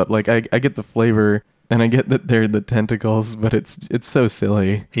pop up. Like I get the flavor and I get that they're the tentacles, but it's so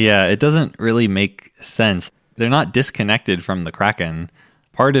silly. Yeah, it doesn't really make sense. They're not disconnected from the Kraken.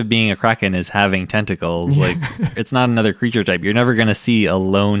 Part of being a Kraken is having tentacles. Like, it's not another creature type. You're never going to see a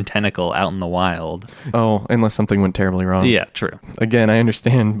lone tentacle out in the wild. Oh, unless something went terribly wrong. Yeah, true. Again, I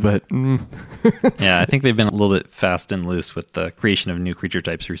understand, but... Yeah, I think they've been a little bit fast and loose with the creation of new creature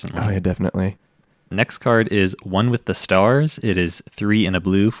types recently. Oh, yeah, definitely. Next card is One with the Stars. It is 3 and a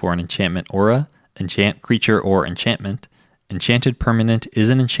blue for an enchantment aura. Enchant creature or enchantment. Enchanted permanent is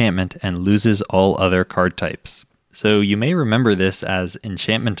an enchantment and loses all other card types. So you may remember this as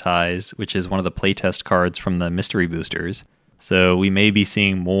Enchantmentize, which is one of the playtest cards from the mystery boosters. So we may be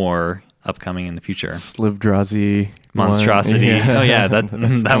seeing more upcoming in the future. Slivdrazi. Monstrosity. Yeah. Oh yeah, that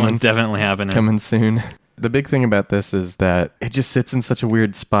one's definitely happening. Coming soon. The big thing about this is that it just sits in such a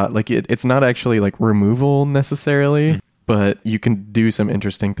weird spot. Like it's not actually like removal necessarily, but you can do some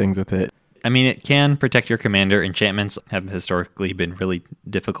interesting things with it. I mean, it can protect your commander. Enchantments have historically been really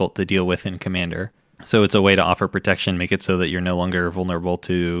difficult to deal with in Commander. So it's a way to offer protection, make it so that you're no longer vulnerable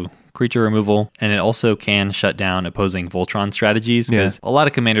to creature removal. And it also can shut down opposing Voltron strategies, because a lot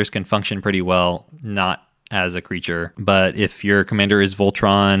of commanders can function pretty well, not as a creature. But if your commander is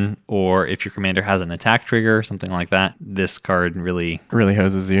Voltron, or if your commander has an attack trigger, something like that, this card really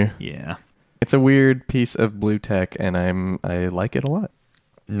hoses you. Yeah. It's a weird piece of blue tech, and I like it a lot.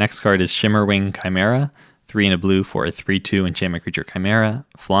 Next card is Shimmerwing Chimera. 3 and a blue for a 3/2 enchantment creature Chimera.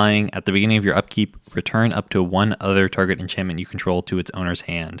 Flying, at the beginning of your upkeep, return up to one other target enchantment you control to its owner's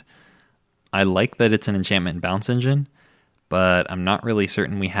hand. I like that it's an enchantment bounce engine, but I'm not really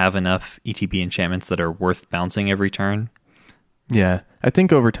certain we have enough ETB enchantments that are worth bouncing every turn. Yeah, I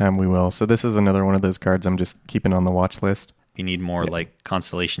think over time we will. So this is another one of those cards I'm just keeping on the watch list. You need more like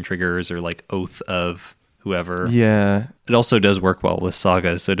Constellation triggers or like Oath of whoever. Yeah. It also does work well with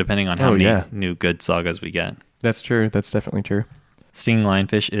sagas, so depending on how many new good sagas we get. That's true. That's definitely true. Stinging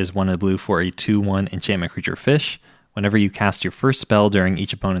Lionfish is 1 and a blue for a 2/1 enchantment creature fish. Whenever you cast your first spell during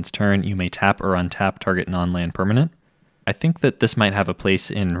each opponent's turn, you may tap or untap target non-land permanent. I think that this might have a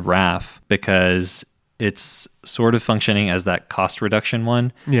place in Wrath because it's sort of functioning as that cost reduction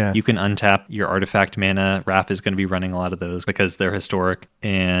one. Yeah. You can untap your artifact mana. Wrath is going to be running a lot of those because they're historic.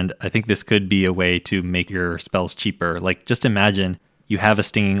 And I think this could be a way to make your spells cheaper. Like, just imagine you have a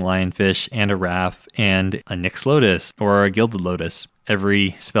Stinging Lionfish and a Wrath and a Nyx Lotus or a Gilded Lotus.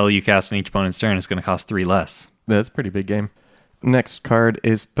 Every spell you cast on each opponent's turn is going to cost 3 less. That's a pretty big game. Next card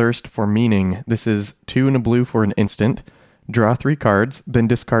is Thirst for Meaning. This is 2 and a blue for an instant. Draw 3 cards, then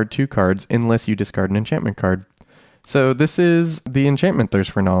discard 2 cards unless you discard an enchantment card. So this is the enchantment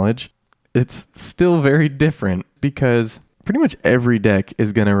Thirst for Knowledge. It's still very different because pretty much every deck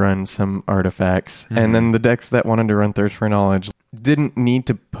is going to run some artifacts. Mm-hmm. And then the decks that wanted to run Thirst for Knowledge didn't need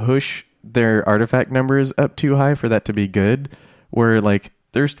to push their artifact numbers up too high for that to be good. Where like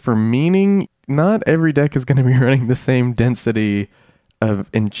Thirst for Meaning, not every deck is going to be running the same density of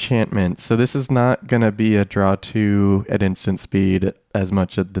enchantment. So this is not going to be a draw 2 at instant speed as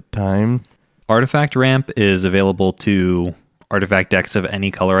much at the time. Artifact Ramp is available to artifact decks of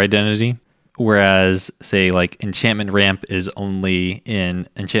any color identity, whereas, say, like Enchantment Ramp is only in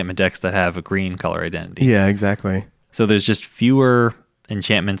enchantment decks that have a green color identity. Yeah, exactly. So there's just fewer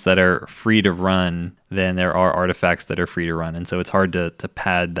enchantments that are free to run than there are artifacts that are free to run. And so it's hard to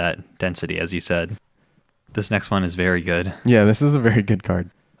pad that density, as you said. This next one is very good. Yeah, this is a very good card.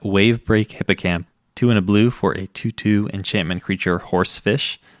 Wavebreak Hippocamp. 2 and a blue for a 2/2 enchantment creature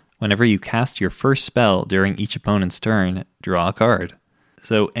Horsefish. Whenever you cast your first spell during each opponent's turn, draw a card.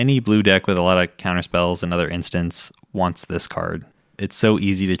 So any blue deck with a lot of counterspells and other instants wants this card. It's so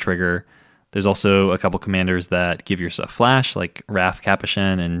easy to trigger. There's also a couple commanders that give your stuff flash, like Wrath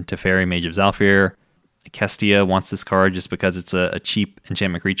Capuchin and Teferi, Mage of Zhalfir. Kestia wants this card just because it's a cheap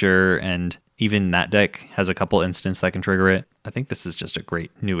enchantment creature, and even that deck has a couple instants that can trigger it. I think this is just a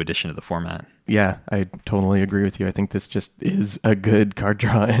great new addition to the format. Yeah, I totally agree with you. I think this just is a good card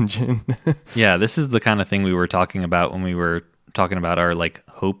draw engine. Yeah, this is the kind of thing we were talking about when we were talking about our like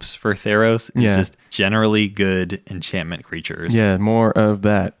hopes for Theros. It's just generally good enchantment creatures. Yeah, more of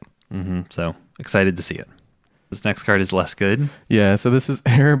that. So excited to see it. This next card is less good. Yeah, so this is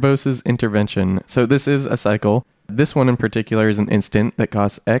Erebos' Intervention. So this is a cycle. This one in particular is an instant that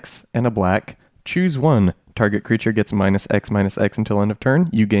costs X and a black. Choose one. Target creature gets -X until end of turn.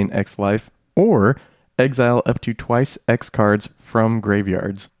 You gain X life. Or exile up to twice X cards from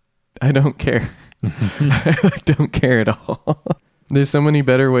graveyards. I don't care. I don't care at all. There's so many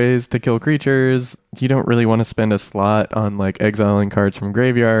better ways to kill creatures. You don't really want to spend a slot on like exiling cards from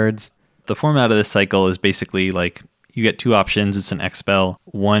graveyards. The format of this cycle is basically like you get 2 options. It's an X spell.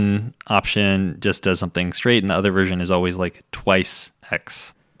 One option just does something straight, and the other version is always like twice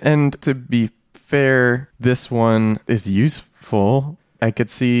X. And to be fair, this one is useful. I could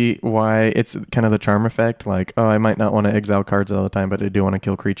see why it's kind of the charm effect. Like, oh, I might not want to exile cards all the time, but I do want to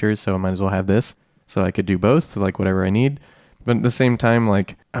kill creatures, so I might as well have this. So I could do both, so like whatever I need. But at the same time,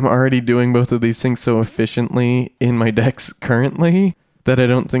 like, I'm already doing both of these things so efficiently in my decks currently that I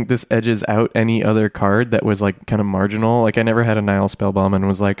don't think this edges out any other card that was like kind of marginal. Like I never had a Nile Spellbomb and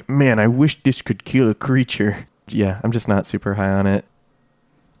was like, man, I wish this could kill a creature. Yeah, I'm just not super high on it.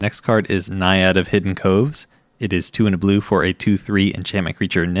 Next card is Naiad of Hidden Coves. It is 2 and a blue for a 2/3 enchantment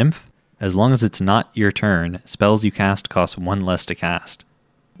creature Nymph. As long as it's not your turn, spells you cast cost 1 less to cast.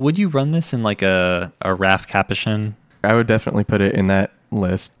 Would you run this in like a Wrath Capuchin? I would definitely put it in that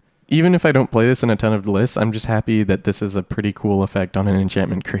list. Even if I don't play this in a ton of lists, I'm just happy that this is a pretty cool effect on an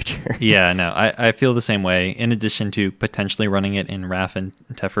enchantment creature. Yeah, no, I feel the same way. In addition to potentially running it in Wrath and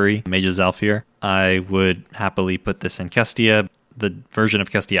Teferi, Mage of Zhalfir, I would happily put this in Kestia. The version of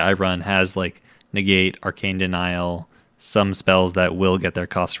Kestia I run has like Negate, Arcane Denial, some spells that will get their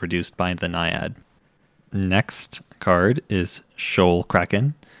costs reduced by the Naiad. Next card is Shoal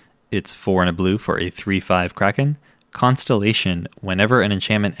Kraken. It's 4 and a blue for a 3/5 Kraken. Constellation. Whenever an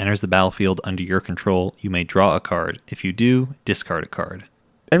enchantment enters the battlefield under your control, you may draw a card. If you do, discard a card.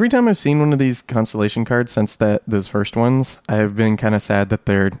 Every time I've seen one of these Constellation cards since those first ones, I've been kind of sad that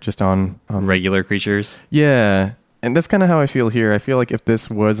they're just on regular creatures. Yeah. And that's kind of how I feel here. I feel like if this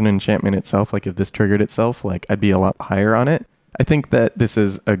was an enchantment itself, like if this triggered itself, like I'd be a lot higher on it. I think that this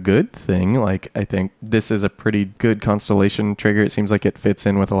is a good thing. Like I think this is a pretty good Constellation trigger. It seems like it fits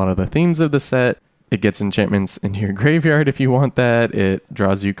in with a lot of the themes of the set. It gets enchantments into your graveyard if you want that. It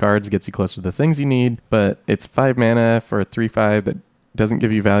draws you cards, gets you closer to the things you need. But it's 5 mana for a 3/5 that doesn't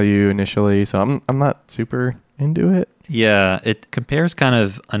give you value initially. So I'm not super into it. Yeah, it compares kind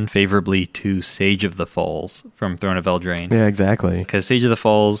of unfavorably to Sage of the Falls from Throne of Eldraine. Yeah, exactly. Because Sage of the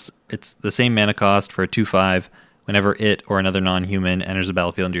Falls, it's the same mana cost for a 2/5. Whenever it or another non-human enters the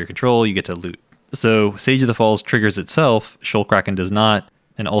battlefield under your control, you get to loot. So Sage of the Falls triggers itself, Shoalkraken does not.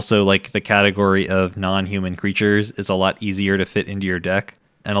 And also, like, the category of non-human creatures is a lot easier to fit into your deck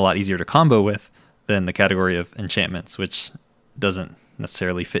and a lot easier to combo with than the category of enchantments, which doesn't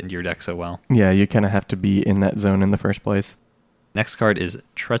necessarily fit into your deck so well. Yeah, you kind of have to be in that zone in the first place. Next card is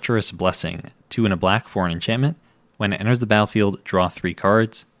Treacherous Blessing, 2 and a black for an enchantment. When it enters the battlefield, draw 3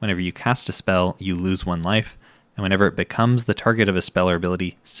 cards. Whenever you cast a spell, you lose 1 life. And whenever it becomes the target of a spell or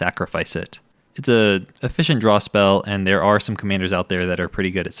ability, sacrifice it. It's a efficient draw spell, and there are some commanders out there that are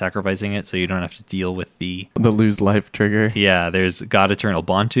pretty good at sacrificing it, so you don't have to deal with the lose life trigger. Yeah, there's God Eternal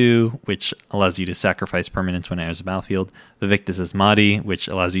Bontu, which allows you to sacrifice permanents when it enters the battlefield. Vivictus Asmadi, which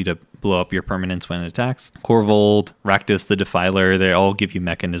allows you to blow up your permanents when it attacks. Korvold, Rakdos the Defiler, they all give you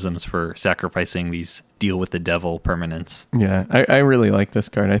mechanisms for sacrificing these deal with the devil permanents. Yeah, I really like this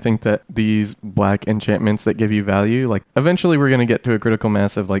card. I think that these black enchantments that give you value, like eventually we're going to get to a critical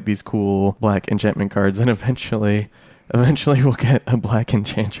mass of like these cool black enchantment cards, and eventually we'll get a black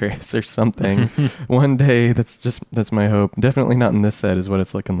enchantress or something. One day, that's my hope. Definitely not in this set is what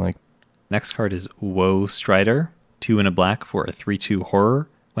it's looking like. Next card is Woe Strider, 2 and a black for a 3/2 horror.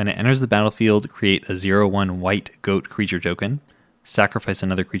 When it enters the battlefield, create a 0/1 white goat creature token. Sacrifice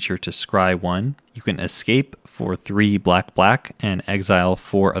another creature to scry 1. You can escape for 3 black and exile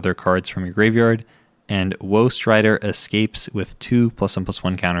 4 other cards from your graveyard. And Woe Strider escapes with 2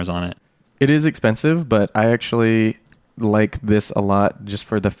 +1/+1 counters on it. It is expensive, but I actually like this a lot just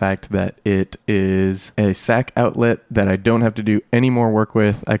for the fact that it is a sack outlet that I don't have to do any more work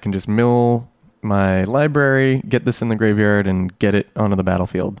with. I can just mill my library, get this in the graveyard, and get it onto the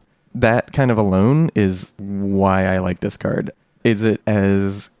battlefield. That kind of alone is why I like this card. Is it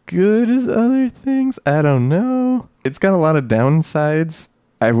as good as other things? I don't know. It's got a lot of downsides.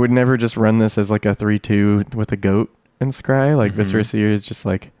 I would never just run this as like a 3/2 with a goat and scry. Like Viscera Seer is just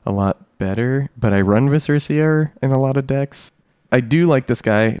like a lot better, but I run Viscera Seer in a lot of decks. I do like this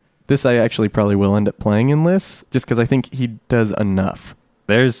guy. This I actually probably will end up playing in lists just because I think he does enough.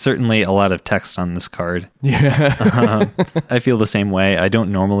 There's certainly a lot of text on this card. Yeah. I feel the same way. I don't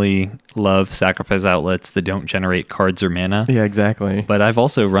normally love sacrifice outlets that don't generate cards or mana. Yeah, exactly. But I've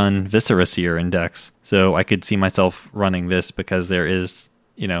also run Viscera Seer in decks, so I could see myself running this because there is,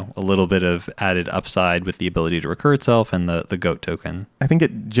 a little bit of added upside with the ability to recur itself and the goat token. I think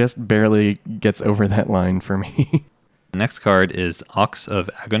it just barely gets over that line for me. Next card is Ox of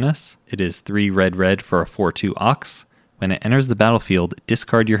Agonas. It is 3 red for a 4/2 Ox. When it enters the battlefield,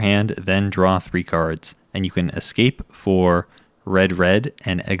 discard your hand, then draw 3 cards. And you can escape for red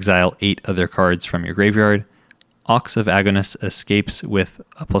and exile 8 other cards from your graveyard. Ox of Agonas escapes with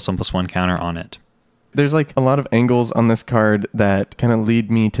a +1/+1 counter on it. There's like a lot of angles on this card that kind of lead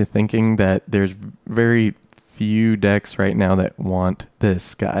me to thinking that there's very few decks right now that want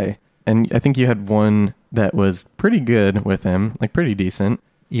this guy. And I think you had one that was pretty good with him, like pretty decent.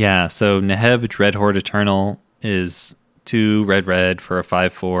 Yeah, so Neheb Dreadhorde Eternal is 2 red for a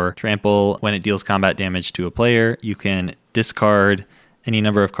 5/4 trample. When it deals combat damage to a player, you can discard any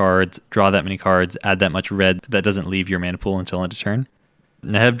number of cards, draw that many cards, add that much red that doesn't leave your mana pool until end of turn.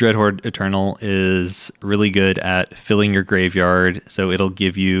 Neheb Dreadhorde Eternal is really good at filling your graveyard, so it'll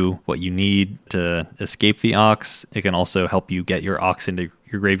give you what you need to escape the Ox. It can also help you get your Ox into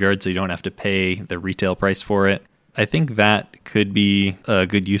your graveyard so you don't have to pay the retail price for it. I think that could be a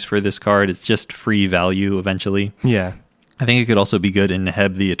good use for this card. It's just free value eventually. Yeah. I think it could also be good in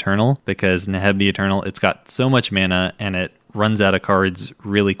Neheb the Eternal, because Neheb the Eternal, it's got so much mana and it runs out of cards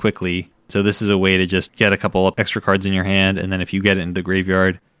really quickly. So this is a way to just get a couple of extra cards in your hand, and then if you get it in the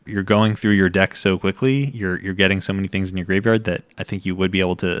graveyard, you're going through your deck so quickly, you're getting so many things in your graveyard that I think you would be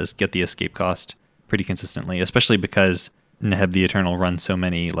able to get the escape cost pretty consistently, especially because Neheb the Eternal runs so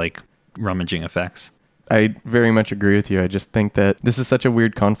many like rummaging effects. I very much agree with you. I just think that this is such a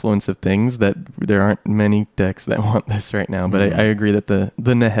weird confluence of things that there aren't many decks that want this right now. But I agree that the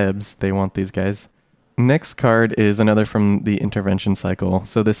Nehebs, they want these guys. Next card is another from the intervention cycle.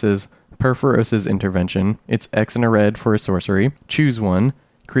 So this is Purphoros' Intervention. It's X and a red for a sorcery. Choose one.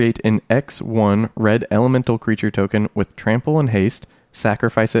 Create an X1 red elemental creature token with trample and haste.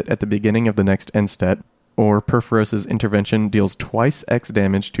 Sacrifice it at the beginning of the next end step. Or Purphoros' Intervention deals twice X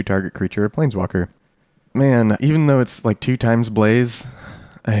damage to target creature or planeswalker. Man, even though it's like 2 times Blaze,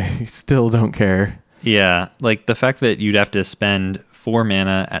 I still don't care. Yeah, like the fact that you'd have to spend 4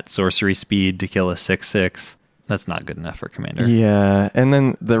 mana at sorcery speed to kill a 6/6, That's not good enough for Commander. Yeah, and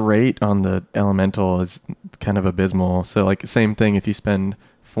then the rate on the Elemental is kind of abysmal. So, like, same thing, if you spend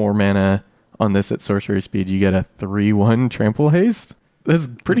 4 mana on this at sorcery speed, you get a 3/1 trample haste. That's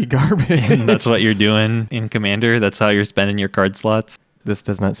pretty garbage. And that's what you're doing in Commander? That's how you're spending your card slots? This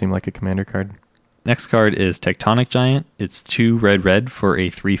does not seem like a Commander card. Next card is Tectonic Giant. It's 2 red for a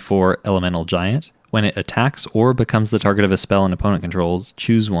 3/4 Elemental Giant. When it attacks or becomes the target of a spell an opponent controls,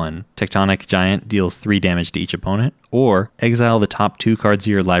 choose one. Tectonic Giant deals 3 damage to each opponent, or exile the top 2 cards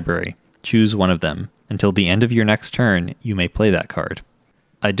of your library. Choose one of them. Until the end of your next turn, you may play that card.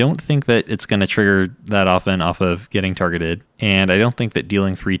 I don't think that it's going to trigger that often off of getting targeted, and I don't think that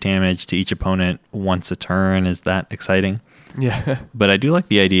dealing 3 damage to each opponent once a turn is that exciting. Yeah. But I do like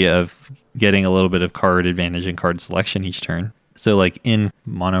the idea of getting a little bit of card advantage in card selection each turn. So like in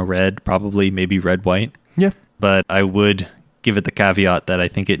mono red, probably maybe red white. Yeah. But I would give it the caveat that I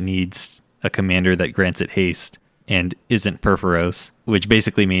think it needs a commander that grants it haste and isn't Purphoros, which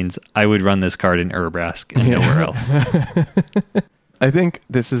basically means I would run this card in Urabrask and nowhere else. I think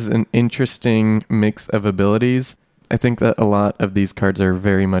this is an interesting mix of abilities. I think that a lot of these cards are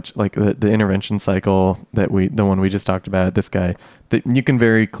very much like the intervention cycle the one we just talked about, this guy, that you can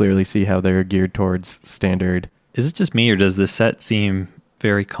very clearly see how they're geared towards standard. Is it just me, or does this set seem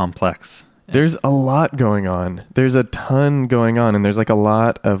very complex? There's a lot going on. There's a ton going on, and there's like a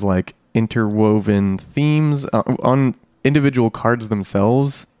lot of like interwoven themes on individual cards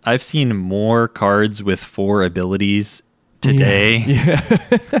themselves. I've seen more cards with 4 abilities today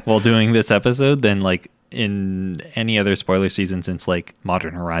while doing this episode than like in any other spoiler season since like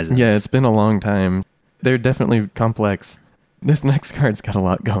Modern Horizons. Yeah, it's been a long time. They're definitely complex. This next card's got a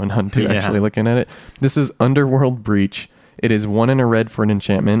lot going on too, actually, looking at it. This is Underworld Breach. It is 1 and a red for an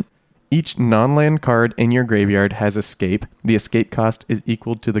enchantment. Each non-land card in your graveyard has escape. The escape cost is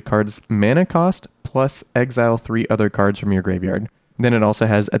equal to the card's mana cost plus exile 3 other cards from your graveyard. Then it also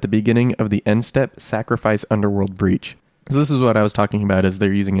has, at the beginning of the end step, sacrifice Underworld Breach. So this is what I was talking about, is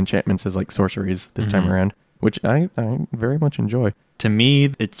they're using enchantments as like sorceries this time around, which I very much enjoy. To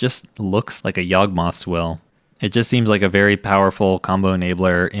me, it just looks like a Yawgmoth's Will. It just seems like a very powerful combo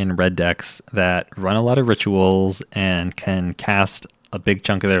enabler in red decks that run a lot of rituals and can cast a big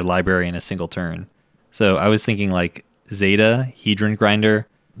chunk of their library in a single turn. So I was thinking like Zeta, Hedron Grinder.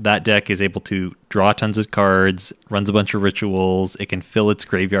 That deck is able to draw tons of cards, runs a bunch of rituals, it can fill its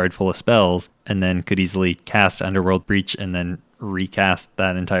graveyard full of spells, and then could easily cast Underworld Breach and then recast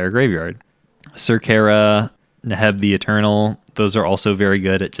that entire graveyard. Circara, Neheb the Eternal, those are also very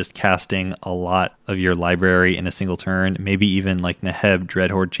good at just casting a lot of your library in a single turn, maybe even like Neheb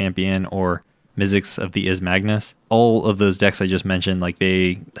Dreadhorde Champion or Mizzix of the Magnus. All of those decks I just mentioned, like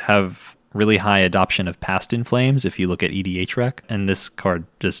they have really high adoption of Past in Flames if you look at EDH Rec, and this card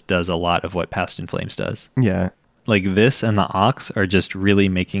just does a lot of what Past in Flames does. Yeah. Like this and the Ox are just really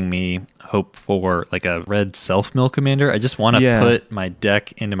making me hope for like a red self-mill commander. I just want to put my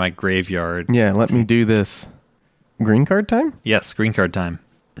deck into my graveyard. Yeah, let me do this. Green card time? Yes, green card time.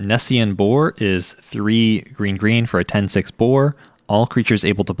 Nessian Boar is 3 green for a 10/6 boar. All creatures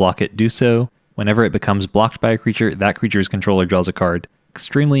able to block it do so. Whenever it becomes blocked by a creature, that creature's controller draws a card.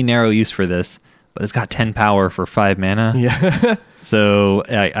 Extremely narrow use for this, but it's got 10 power for 5 mana. Yeah. So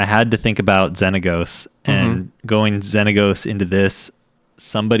I had to think about Xenagos, and going Xenagos into this,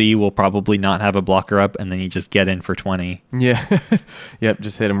 somebody will probably not have a blocker up, and then you just get in for 20. Yeah. Yep,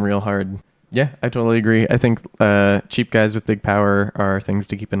 just hit them real hard. Yeah, I totally agree. I think cheap guys with big power are things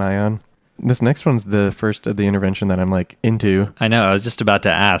to keep an eye on. This next one's the first of the intervention that I'm like into. I know, I was just about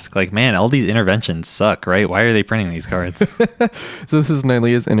to ask, like, man, all these interventions suck, right? Why are they printing these cards? So this is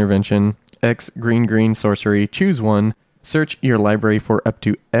Nylea's intervention. X green sorcery, choose one, search your library for up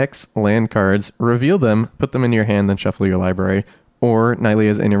to X land cards, reveal them, put them in your hand, then shuffle your library. Or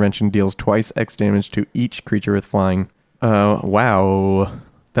Nylea's intervention deals twice X damage to each creature with flying. Wow.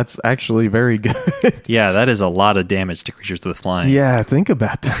 That's actually very good. Yeah, that is a lot of damage to creatures with flying. Yeah, think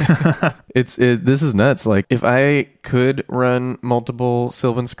about that. This is nuts. Like, if I could run multiple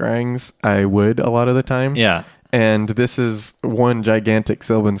Sylvan Scryangs, I would a lot of the time. Yeah. And this is one gigantic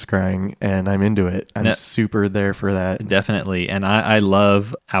Sylvan Scrying, and I'm into it. I'm super there for that. Definitely. And I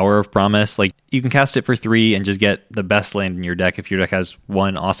love Hour of Promise. Like, you can cast it for 3 and just get the best land in your deck if your deck has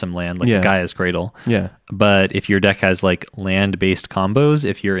one awesome land, like Gaia's Cradle. Yeah. But if your deck has, like, land-based combos,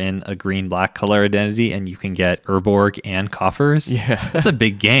 if you're in a green-black color identity and you can get Urborg and Coffers, that's a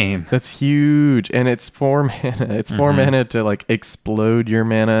big game. That's huge. And it's 4 mana. It's 4 mana to, like, explode your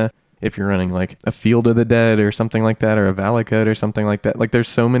mana. If you're running like a Field of the Dead or something like that, or a Valakut or something like that. Like, there's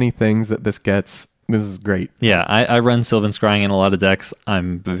so many things that this gets. This is great. Yeah, I run Sylvan Scrying in a lot of decks.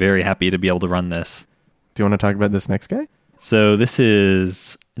 I'm very happy to be able to run this. Do you want to talk about this next guy? So this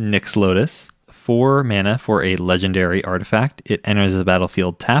is Nyx Lotus. 4 mana for a legendary artifact. It enters the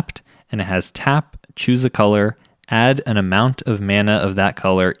battlefield tapped, and it has tap, choose a color, add an amount of mana of that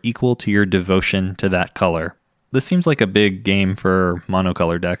color equal to your devotion to that color. This seems like a big game for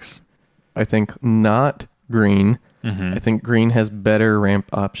monocolor decks. I think not green. I think green has better ramp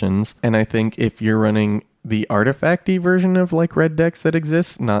options. And I think if you're running the artifacty version of like red decks that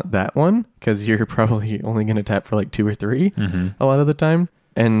exists, not that one, because you're probably only going to tap for like 2 or 3 a lot of the time.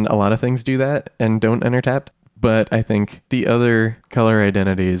 And a lot of things do that and don't enter tapped. But I think the other color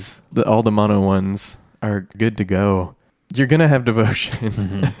identities, all the mono ones, are good to go. You're going to have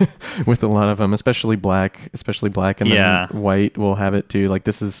devotion with a lot of them, especially black, and then white will have it too. Like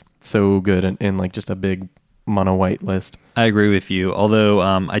this is so good in like just a big mono white list. I agree with you, although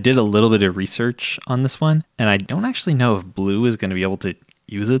I did a little bit of research on this one, and I don't actually know if blue is going to be able to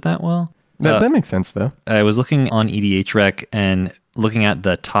use it that well. That makes sense though. I was looking on EDHREC and looking at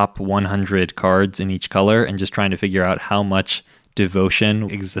the top 100 cards in each color and just trying to figure out how much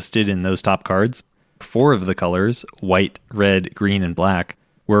devotion existed in those top cards. 4 of the colors, white, red, green, and black,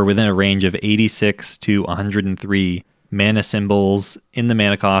 were within a range of 86 to 103 mana symbols in the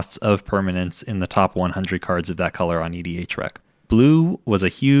mana costs of permanents in the top 100 cards of that color on EDHREC. Blue was a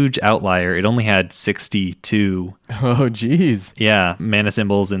huge outlier. It only had 62. Oh, geez. Yeah, mana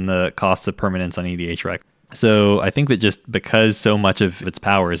symbols in the costs of permanents on EDHREC. So I think that just because so much of its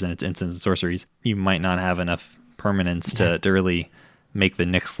powers and its instants and sorceries, you might not have enough permanents to really make the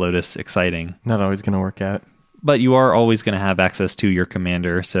Nyx Lotus exciting. Not always going to work out. But you are always going to have access to your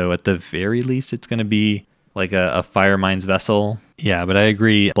commander. So at the very least, it's going to be like a Firemind's Vessel. Yeah, but I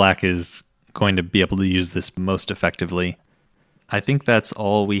agree. Black is going to be able to use this most effectively. I think that's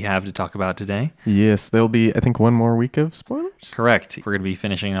all we have to talk about today. Yes, there'll be, I think, one more week of spoilers. Correct. We're going to be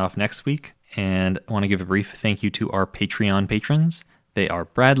finishing off next week. And I want to give a brief thank you to our Patreon patrons. They are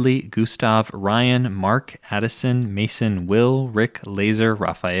Bradley, Gustav, Ryan, Mark, Addison, Mason, Will, Rick, Laser,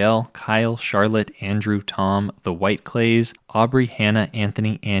 Raphael, Kyle, Charlotte, Andrew, Tom, The White Clays, Aubrey, Hannah,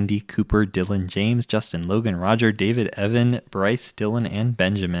 Anthony, Andy, Cooper, Dylan, James, Justin, Logan, Roger, David, Evan, Bryce, Dylan, and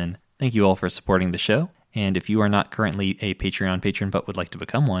Benjamin. Thank you all for supporting the show. And if you are not currently a Patreon patron but would like to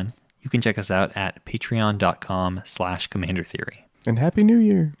become one, you can check us out at patreon.com/Commander Theory. And Happy New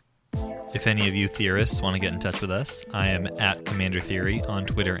Year. If any of you theorists want to get in touch with us, I am at Commander Theory on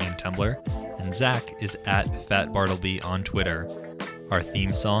Twitter and Tumblr, and Zach is at Fat Bartleby on Twitter. Our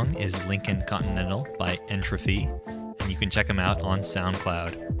theme song is Lincoln Continental by Entropy, and you can check them out on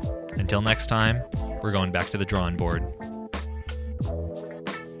SoundCloud. Until next time, we're going back to the drawing board.